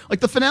out, like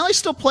the finale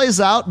still plays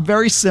out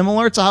very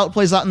similar to how it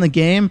plays out in the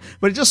game,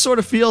 but it just sort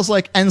of feels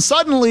like, and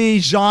suddenly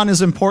Jean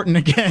is important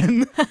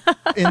again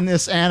in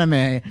this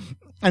anime.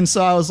 And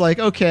so I was like,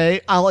 okay,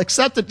 I'll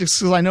accept it just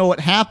because I know what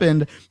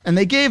happened. And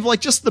they gave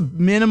like just the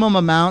minimum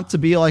amount to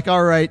be like,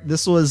 all right,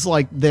 this was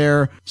like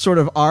their sort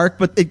of arc,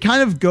 but it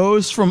kind of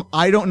goes from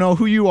I don't know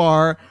who you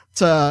are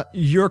to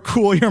you're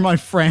cool, you're my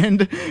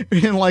friend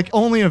in like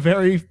only a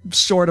very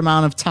short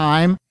amount of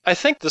time. I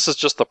think this is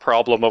just the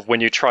problem of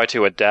when you try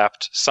to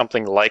adapt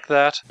something like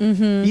that.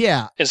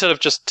 Yeah. Instead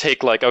of just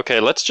take like, okay,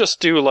 let's just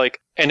do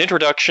like an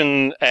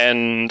introduction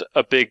and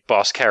a big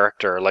boss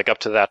character, like up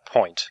to that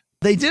point.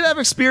 They did have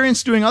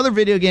experience doing other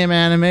video game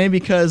anime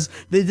because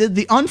they did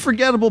the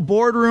unforgettable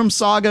boardroom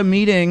saga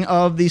meeting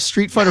of the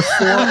Street Fighter IV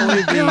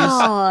OAVs.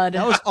 God.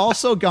 That was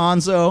also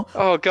Gonzo.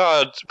 Oh,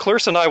 God.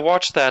 Clarissa and I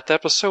watched that.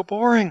 That was so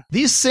boring.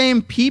 These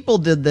same people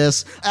did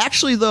this.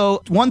 Actually,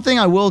 though, one thing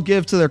I will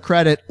give to their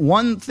credit,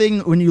 one thing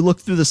when you look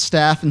through the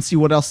staff and see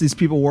what else these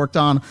people worked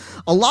on,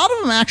 a lot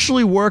of them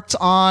actually worked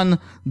on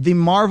the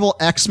Marvel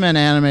X-Men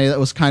anime that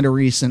was kind of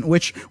recent,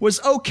 which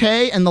was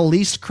okay and the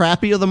least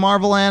crappy of the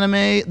Marvel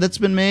anime that's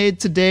been made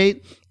to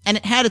date. And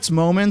it had its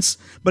moments,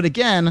 but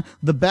again,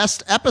 the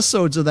best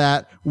episodes of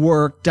that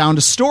were down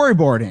to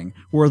storyboarding,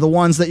 were the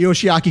ones that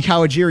Yoshiaki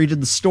Kawajiri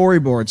did the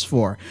storyboards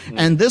for.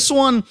 And this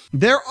one,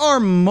 there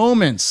are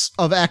moments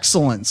of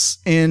excellence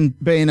in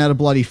Bayonetta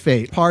Bloody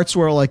Fate. Parts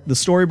where like the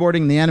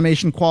storyboarding, the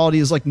animation quality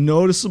is like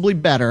noticeably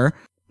better,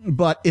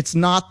 but it's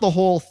not the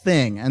whole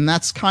thing. And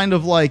that's kind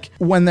of like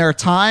when there are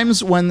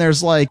times when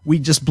there's like, we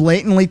just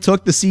blatantly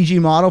took the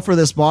CG model for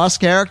this boss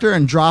character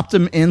and dropped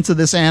him into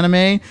this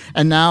anime.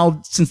 And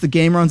now since the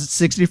game runs at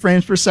 60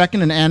 frames per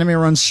second and anime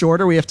runs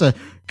shorter, we have to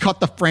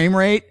cut the frame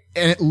rate.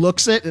 And it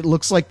looks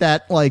like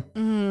that like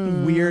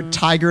weird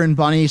tiger and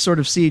bunny sort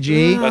of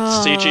CG.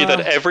 That's CG that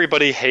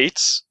everybody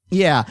hates.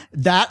 Yeah,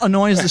 that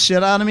annoys the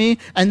shit out of me.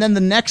 And then the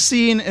next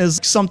scene is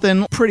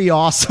something pretty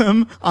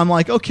awesome. I'm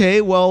like, okay,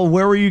 well,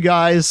 where were you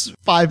guys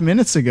 5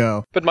 minutes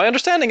ago? But my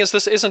understanding is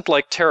this isn't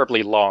like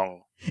terribly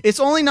long. It's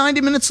only 90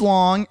 minutes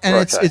long, and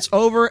it's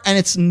over, and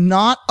it's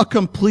not a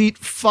complete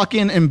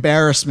fucking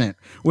embarrassment,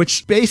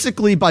 which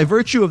basically, by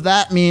virtue of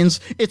that, means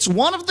it's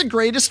one of the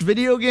greatest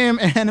video game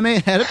anime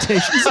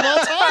adaptations of all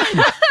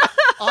time.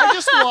 I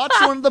just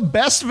watched one of the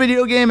best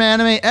video game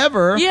anime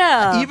ever.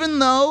 Yeah. Even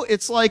though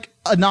it's like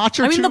a notch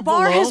or two the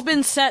bar below. has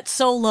been set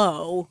so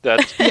low.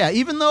 Yeah,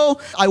 even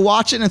though I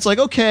watch it and it's like,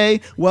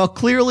 okay, well,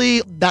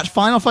 clearly that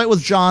final fight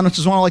with John, which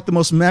is one of like the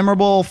most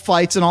memorable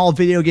fights in all of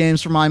video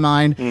games for my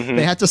mind,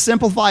 they had to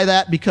simplify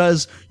that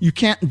because you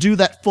can't do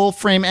that full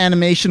frame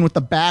animation with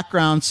the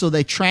background, so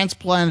they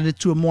transplanted it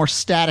to a more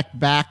static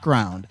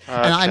background. Okay.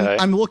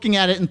 And I'm looking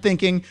at it and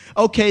thinking,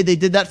 okay, they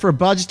did that for a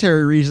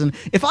budgetary reason.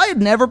 If I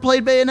had never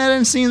played Bayonetta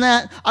and seen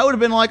that, I would have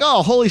been like,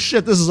 oh, holy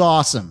shit, this is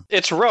awesome.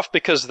 It's rough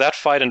because that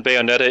fight in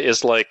Bayonetta is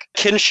like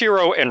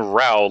Kenshiro and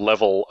Rao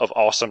level of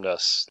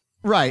awesomeness.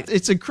 Right.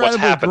 It's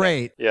incredibly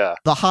great. Yeah.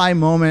 The high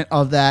moment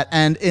of that.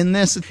 And in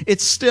this,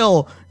 it's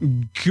still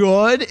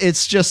good.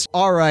 It's just,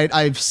 all right,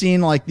 I've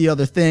seen like the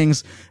other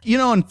things. You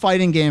know, in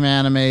fighting game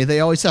anime,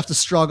 they always have to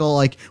struggle.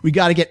 Like, we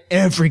got to get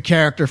every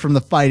character from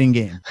the fighting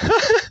game.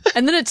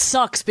 And then it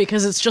sucks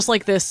because it's just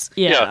like this.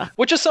 Yeah.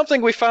 Which is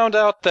something we found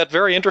out that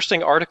very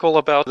interesting article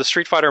about the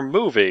Street Fighter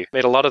movie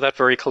made a lot of that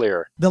very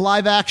clear. The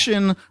live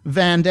action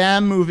Van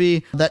Damme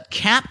movie that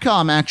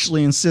Capcom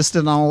actually insisted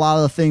on a lot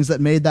of the things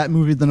that made that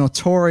movie the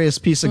notorious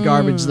piece of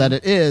garbage that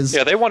it is.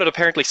 Yeah, they wanted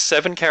apparently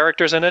 7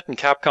 characters in it, and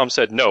Capcom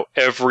said, no,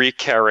 every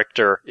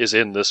character is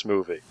in this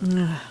movie.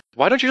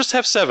 Why don't you just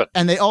have 7?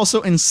 And they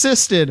also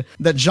insisted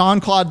that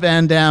Jean-Claude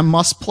Van Damme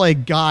must play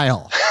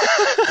Guile.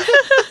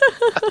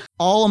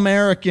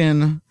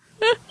 All-American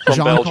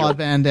Jean-Claude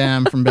Van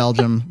Damme from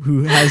Belgium,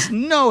 who has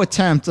no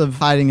attempt of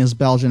hiding his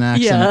Belgian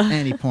accent at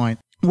any point.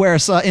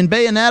 Whereas in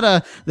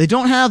Bayonetta, they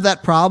don't have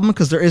that problem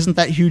because there isn't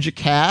that huge a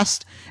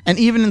cast. And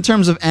even in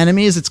terms of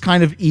enemies, it's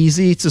kind of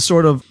easy to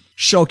sort of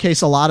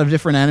showcase a lot of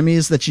different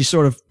enemies that she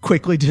sort of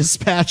quickly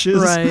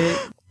dispatches. Right.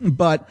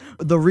 But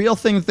the real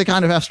thing that they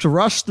kind of have to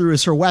rush through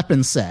is her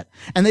weapon set.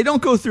 And they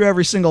don't go through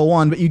every single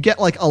one, but you get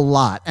like a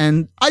lot.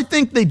 And I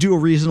think they do a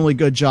reasonably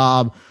good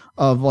job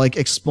of like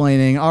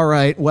explaining, all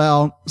right,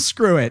 well,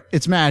 screw it.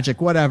 It's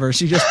magic, whatever.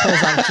 She just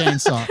pulls out a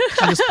chainsaw.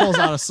 She just pulls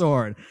out a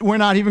sword. We're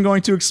not even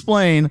going to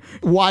explain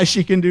why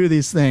she can do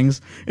these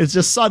things. It's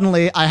just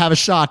suddenly I have a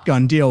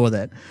shotgun, deal with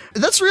it.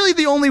 That's really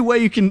the only way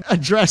you can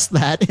address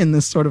that in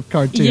this sort of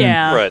cartoon.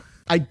 Yeah. Right.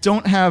 I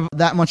don't have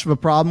that much of a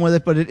problem with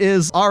it, but it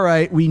is, all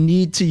right, we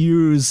need to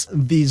use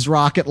these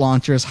rocket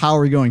launchers. How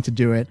are we going to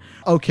do it?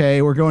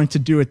 Okay, we're going to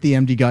do it the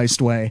MD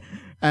Geist way.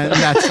 And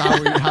that's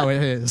how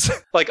it is.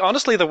 Like,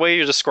 honestly, the way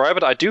you describe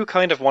it, I do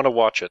kind of want to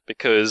watch it,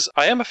 because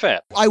I am a fan.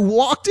 I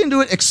walked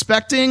into it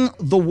expecting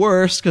the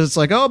worst, because it's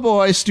like, oh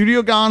boy,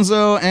 Studio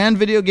Gonzo and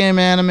video game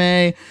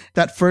anime.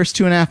 That first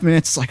 2.5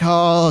 minutes, it's like,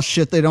 oh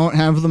shit, they don't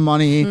have the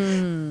money.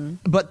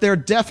 But there are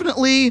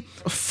definitely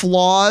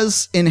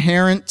flaws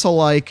inherent to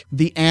like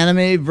the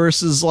anime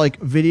versus like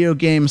video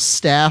game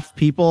staff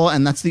people,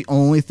 and that's the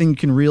only thing you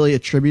can really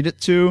attribute it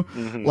to.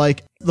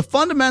 Like, the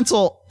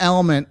fundamental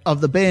element of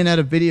the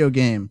Bayonetta video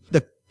game,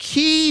 the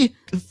key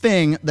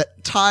thing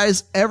that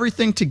ties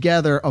everything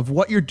together of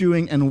what you're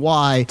doing and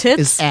why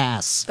is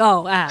ass.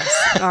 Oh, ass.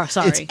 Oh,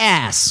 sorry. It's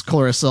ass,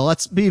 Clarissa.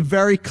 Let's be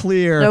very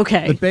clear.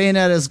 Okay. That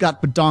Bayonetta's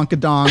got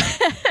badonkadonk.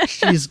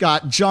 She's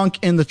got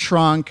junk in the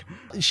trunk.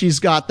 She's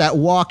got that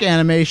walk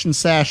animation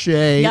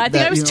sachet. Yeah, I think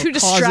that, I was too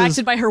causes...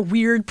 distracted by her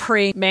weird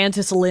praying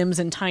mantis limbs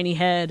and tiny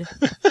head.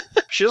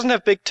 She doesn't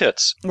have big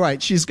tits.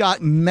 Right. She's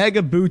got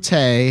Mega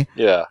Butte.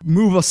 Yeah.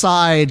 Move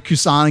aside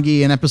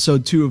Kusanagi in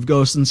episode 2 of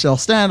Ghost in Shell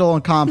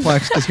Standalone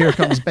Complex, because here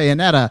comes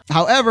Bayonetta.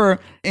 However,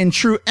 in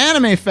true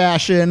anime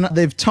fashion,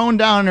 they've toned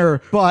down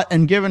her butt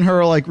and given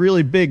her like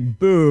really big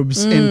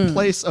boobs in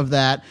place of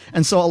that.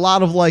 And so a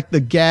lot of like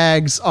the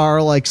gags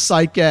are like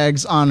sight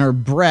gags on her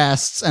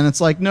breasts. And it's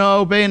like,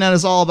 no,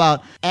 Bayonetta's all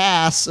about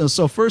ass.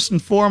 So first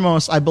and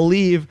foremost, I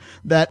believe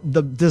that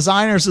the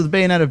designers of the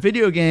Bayonetta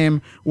video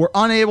game were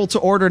unable to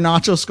order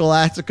Nachos Nachos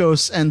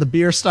Galacticos and the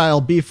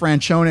beer-style beef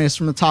ranchones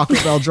from the Taco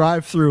Bell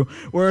drive-thru,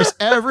 whereas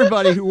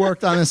everybody who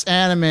worked on this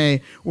anime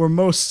were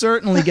most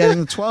certainly getting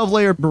the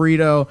 12-layer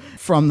burrito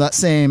from that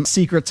same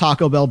secret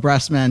Taco Bell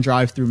breastman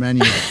drive-thru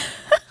menu.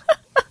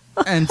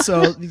 And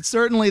so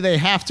certainly they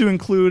have to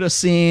include a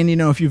scene,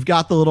 if you've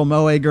got the little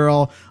moe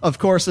girl, of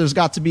course there's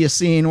got to be a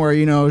scene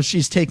where,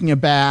 she's taking a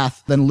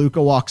bath, then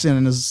Luca walks in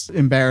and is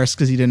embarrassed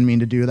because he didn't mean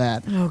to do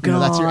that. Oh,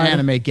 God. That's your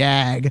anime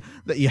gag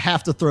that you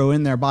have to throw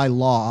in there by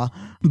law.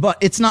 But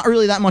it's not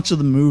really that much of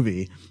the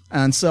movie.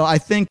 And so I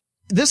think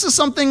this is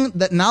something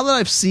that now that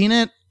I've seen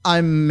it,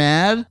 I'm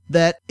mad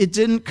that it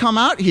didn't come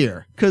out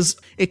here, because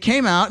it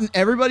came out and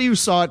everybody who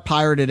saw it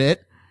pirated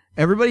it.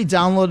 Everybody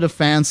downloaded a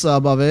fan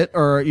sub of it,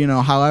 or,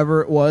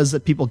 however it was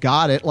that people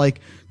got it. Like,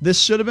 this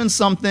should have been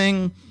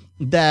something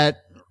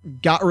that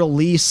got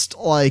released,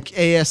 like,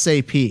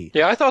 ASAP.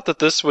 Yeah, I thought that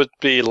this would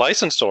be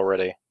licensed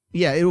already.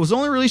 Yeah, it was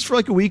only released for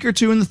like a week or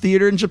two in the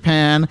theater in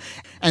Japan,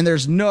 and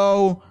there's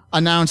no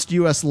announced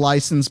US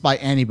license by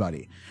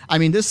anybody. I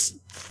mean, this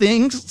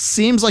thing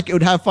seems like it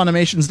would have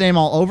Funimation's name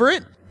all over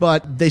it,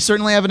 but they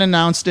certainly haven't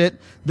announced it.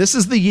 This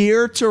is the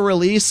year to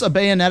release a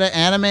Bayonetta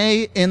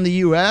anime in the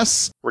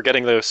US. We're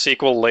getting the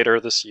sequel later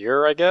this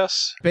year, I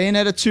guess.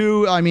 Bayonetta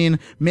 2, I mean,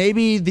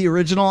 maybe the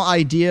original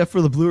idea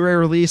for the Blu-ray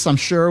release, I'm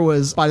sure,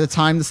 was by the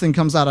time this thing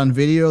comes out on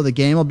video, the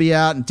game will be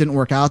out, and it didn't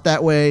work out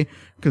that way,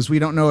 because we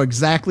don't know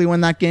exactly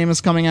when that game is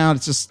coming out.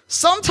 It's just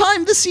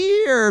sometime this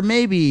year,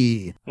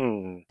 maybe.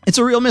 It's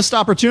a real missed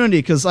opportunity,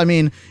 because, I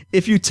mean,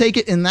 if you take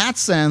it in that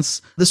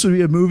sense, this would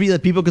be a movie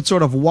that people could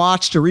sort of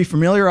watch to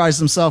refamiliarize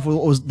themselves with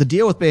what was the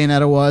deal with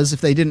Bayonetta was,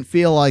 if they didn't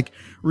feel like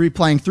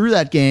replaying through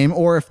that game,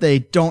 or if they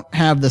don't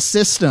have the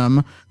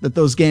system that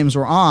those games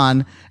were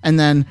on, and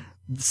then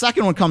the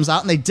second one comes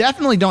out and they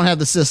definitely don't have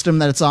the system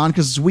that it's on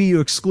because it's Wii U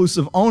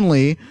exclusive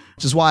only,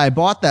 which is why I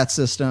bought that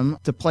system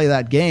to play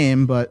that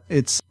game, but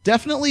it's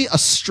definitely a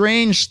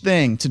strange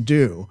thing to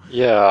do.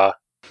 Yeah.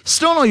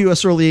 Still no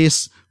US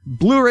release.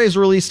 Blu-rays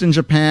released in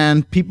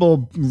Japan.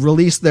 People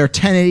released their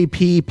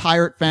 1080p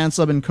pirate fan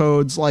sub and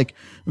codes like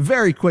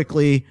very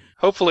quickly.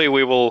 Hopefully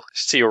we will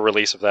see a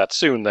release of that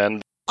soon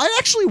then. I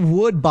actually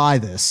would buy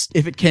this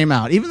if it came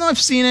out, even though I've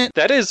seen it.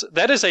 That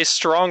is a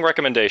strong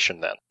recommendation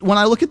then. When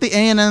I look at the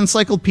ANN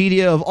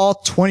encyclopedia of all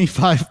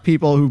 25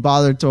 people who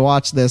bothered to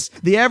watch this,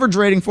 the average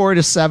rating for it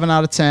is 7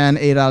 out of 10,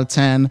 8 out of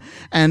 10.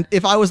 And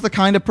if I was the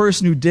kind of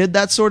person who did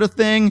that sort of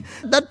thing,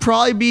 that'd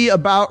probably be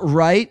about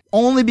right,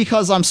 only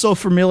because I'm so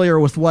familiar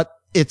with what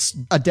it's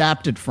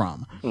adapted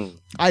from.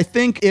 I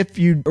think if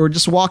you were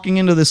just walking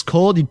into this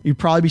cold, you'd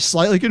probably be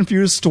slightly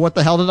confused to what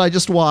the hell did I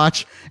just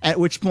watch, at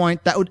which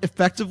point that would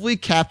effectively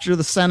capture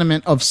the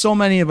sentiment of so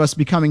many of us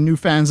becoming new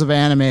fans of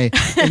anime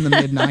in the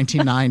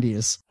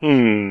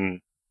mid-1990s.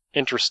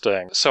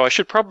 Interesting. So I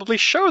should probably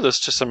show this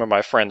to some of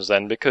my friends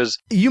then, because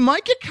you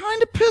might get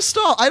kind of pissed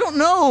off. I don't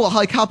know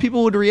how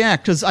people would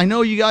react, because I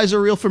know you guys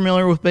are real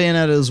familiar with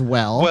Bayonetta as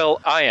well. Well,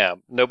 I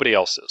am. Nobody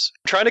else is.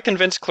 I'm trying to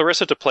convince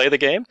Clarissa to play the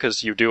game,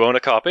 because you do own a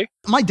copy.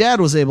 My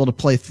dad was able to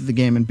play through the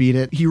game and beat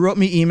it. He wrote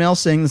me emails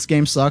saying this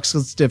game sucks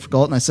because it's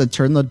difficult, and I said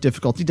turn the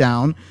difficulty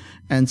down.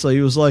 And so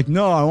he was like,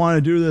 no, I want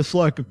to do this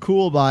like a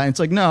cool buy. And it's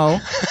like, no,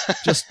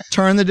 just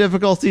turn the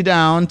difficulty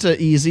down to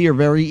easy or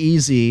very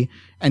easy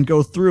and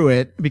go through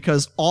it,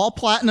 because all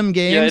Platinum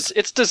games... Yeah,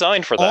 it's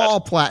designed for that. All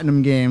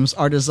Platinum games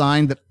are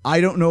designed that I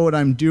don't know what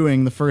I'm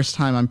doing the first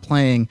time I'm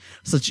playing,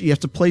 so that you have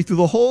to play through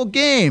the whole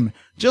game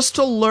just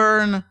to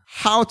learn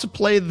how to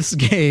play this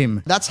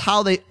game. That's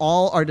how they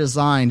all are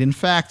designed. In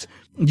fact,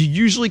 you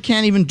usually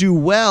can't even do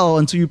well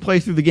until you play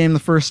through the game the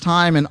first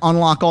time and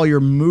unlock all your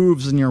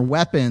moves and your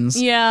weapons.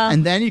 Yeah.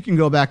 And then you can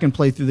go back and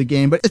play through the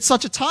game. But it's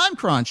such a time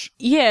crunch.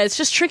 Yeah, it's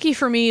just tricky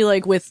for me,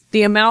 like, with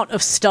the amount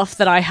of stuff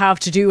that I have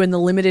to do and the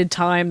limited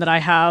time that I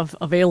have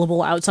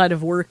available outside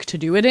of work to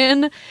do it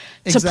in,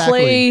 to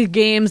play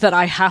games that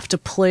I have to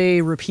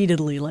play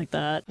repeatedly like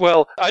that.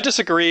 Well, I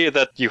disagree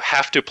that you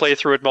have to play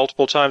through it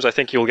multiple times. I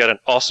think you'll get an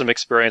awesome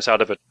experience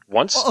out of it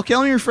once. Okay,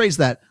 let me rephrase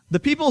that. The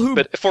people who...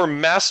 But for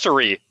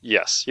mastery,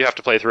 yes, you have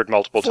to play through it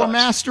multiple times. For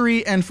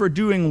mastery and for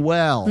doing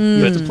well,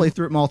 you have to play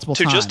through it multiple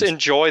times. To just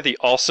enjoy the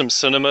awesome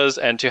cinemas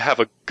and to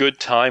have a good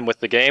time with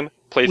the game,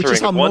 play through it once. Which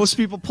is how most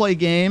people play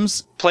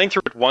games. Playing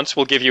through it once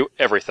will give you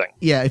everything.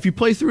 Yeah, if you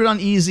play through it on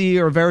easy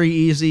or very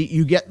easy,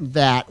 you get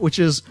that, which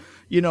is,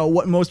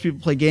 what most people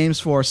play games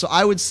for. So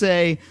I would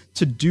say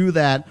to do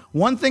that.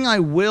 One thing I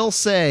will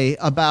say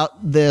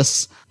about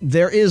this,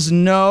 there is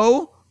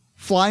no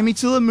fly me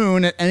to the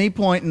moon at any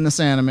point in this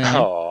anime.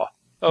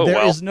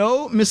 There is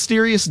no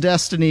mysterious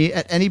destiny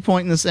at any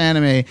point in this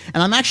anime, and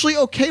I'm actually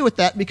okay with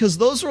that, because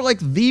those were like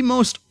the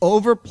most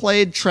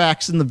overplayed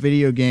tracks in the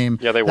video game.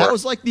 Yeah, they were. That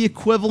was like the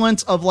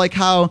equivalent of like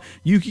how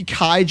Yuki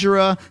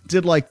Kaijira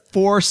did like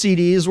 4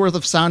 CDs worth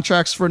of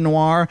soundtracks for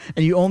Noir,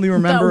 and you only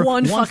remember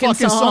one fucking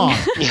song.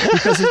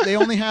 Because they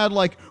only had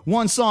like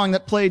one song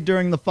that played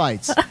during the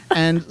fights.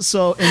 And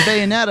so in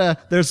Bayonetta,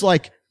 there's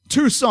like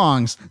 2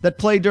 songs that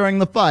play during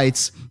the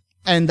fights,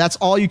 and that's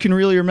all you can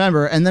really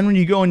remember. And then when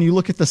you go and you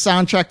look at the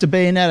soundtrack to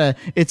Bayonetta,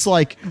 it's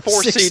like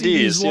 4 6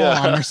 CDs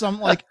long or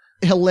something like.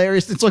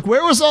 hilarious. It's like,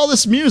 where was all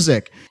this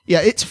music?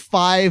 Yeah, it's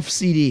 5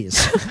 CDs,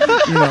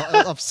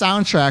 of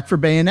soundtrack for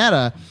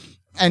Bayonetta.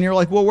 And you're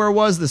like, well, where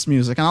was this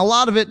music? And a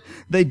lot of it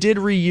they did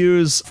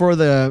reuse for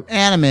the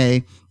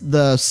anime.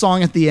 The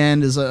song at the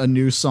end is a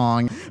new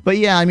song. But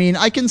yeah, I mean,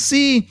 I can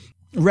see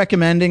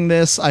recommending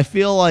this. I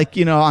feel like,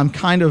 I'm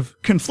kind of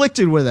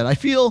conflicted with it. I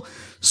feel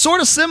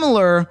sort of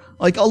similar,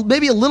 like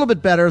maybe a little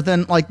bit better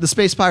than like the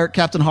Space Pirate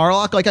Captain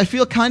Harlock. Like I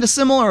feel kind of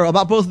similar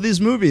about both of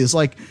these movies.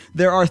 Like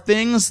there are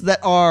things that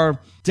are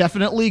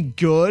definitely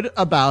good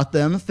about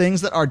them,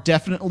 things that are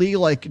definitely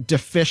like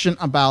deficient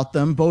about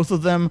them. Both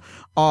of them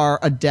are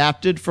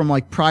adapted from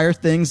like prior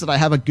things that I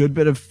have a good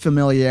bit of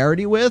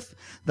familiarity with,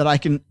 that I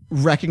can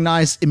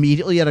recognize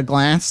immediately at a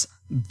glance.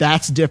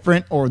 That's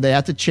different, or they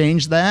have to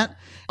change that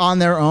on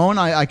their own.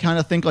 I kind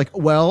of think like,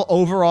 well,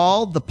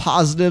 overall, the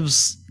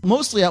positives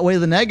mostly outweigh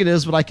the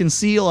negatives, but I can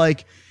see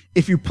like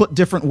if you put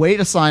different weight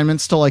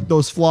assignments to like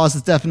those flaws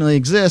that definitely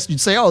exist, you'd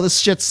say, oh, this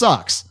shit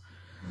sucks.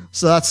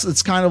 So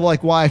it's kind of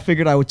like why I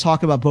figured I would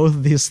talk about both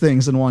of these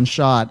things in one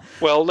shot.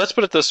 Well, let's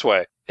put it this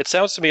way. It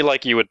sounds to me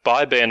like you would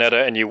buy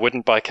Bayonetta and you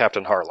wouldn't buy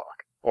Captain Harlock.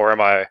 Or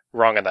am I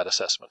wrong in that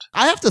assessment?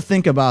 I have to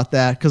think about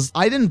that, because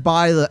I didn't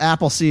buy the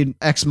Appleseed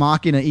Ex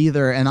Machina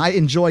either, and I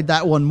enjoyed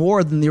that one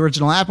more than the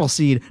original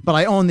Appleseed, but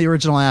I own the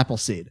original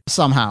Appleseed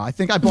somehow. I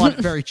think I bought it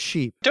very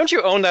cheap. Don't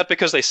you own that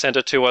because they sent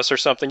it to us or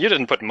something? You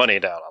didn't put money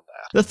down on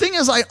that. The thing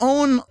is, I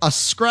own a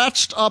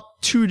scratched up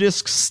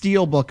 2-disc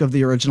steelbook of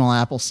the original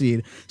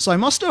Appleseed, so I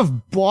must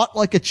have bought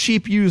like a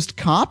cheap used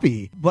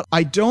copy, but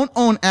I don't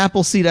own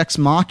Appleseed Ex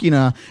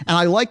Machina, and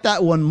I like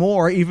that one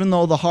more, even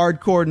though the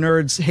hardcore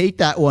nerds hate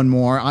that one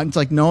more. I'm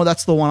like, no,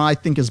 that's the one I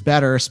think is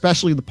better,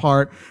 especially the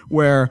part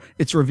where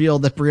it's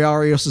revealed that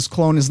Briarios'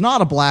 clone is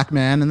not a black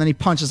man, and then he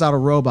punches out a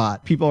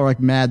robot. People are like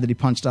mad that he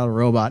punched out a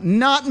robot.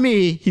 Not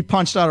me. He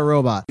punched out a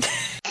robot.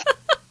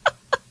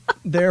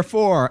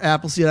 Therefore,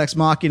 Appleseed Ex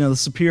Machina, the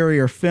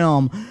superior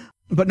film.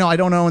 But no, I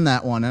don't own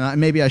that one, and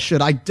maybe I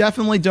should. I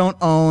definitely don't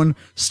own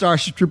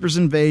Starship Troopers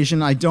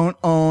Invasion. I don't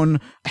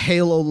own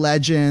Halo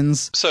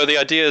Legends. So the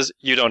idea is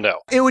you don't know.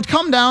 It would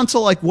come down to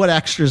like, what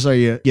extras are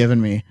you giving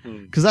me?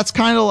 Because that's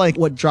kind of like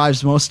what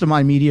drives most of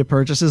my media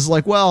purchases.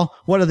 Like, well,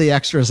 what are the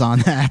extras on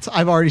that?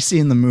 I've already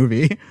seen the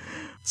movie.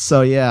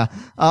 So yeah,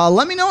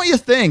 let me know what you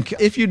think.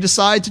 If you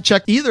decide to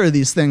check either of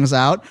these things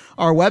out,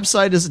 our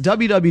website is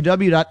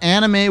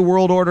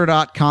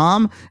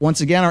www.animeworldorder.com.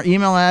 Once again, our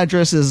email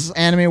address is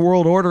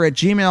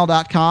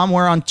animeworldorder@gmail.com.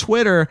 We're on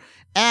Twitter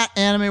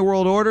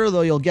 @AnimeWorldOrder,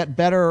 though you'll get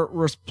better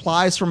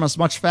replies from us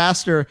much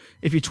faster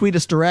if you tweet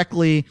us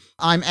directly.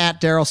 I'm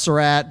 @Daryl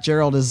Surratt.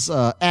 Gerald is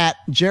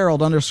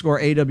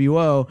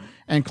 @Gerald_AWO,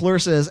 and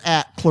Clarissa is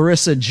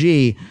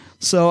 @ClarissaG.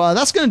 So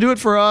that's going to do it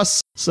for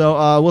us.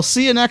 So we'll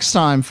see you next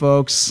time,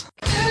 folks.